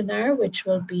webinar, which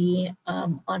will be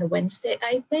on Wednesday,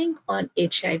 I think, on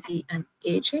HIV and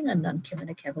aging and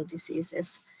non-communicable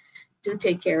diseases. Do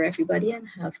take care, everybody, and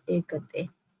have a good day.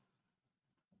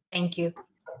 Thank you.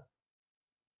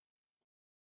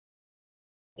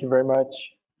 Thank you very much.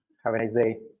 Have a nice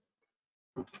day.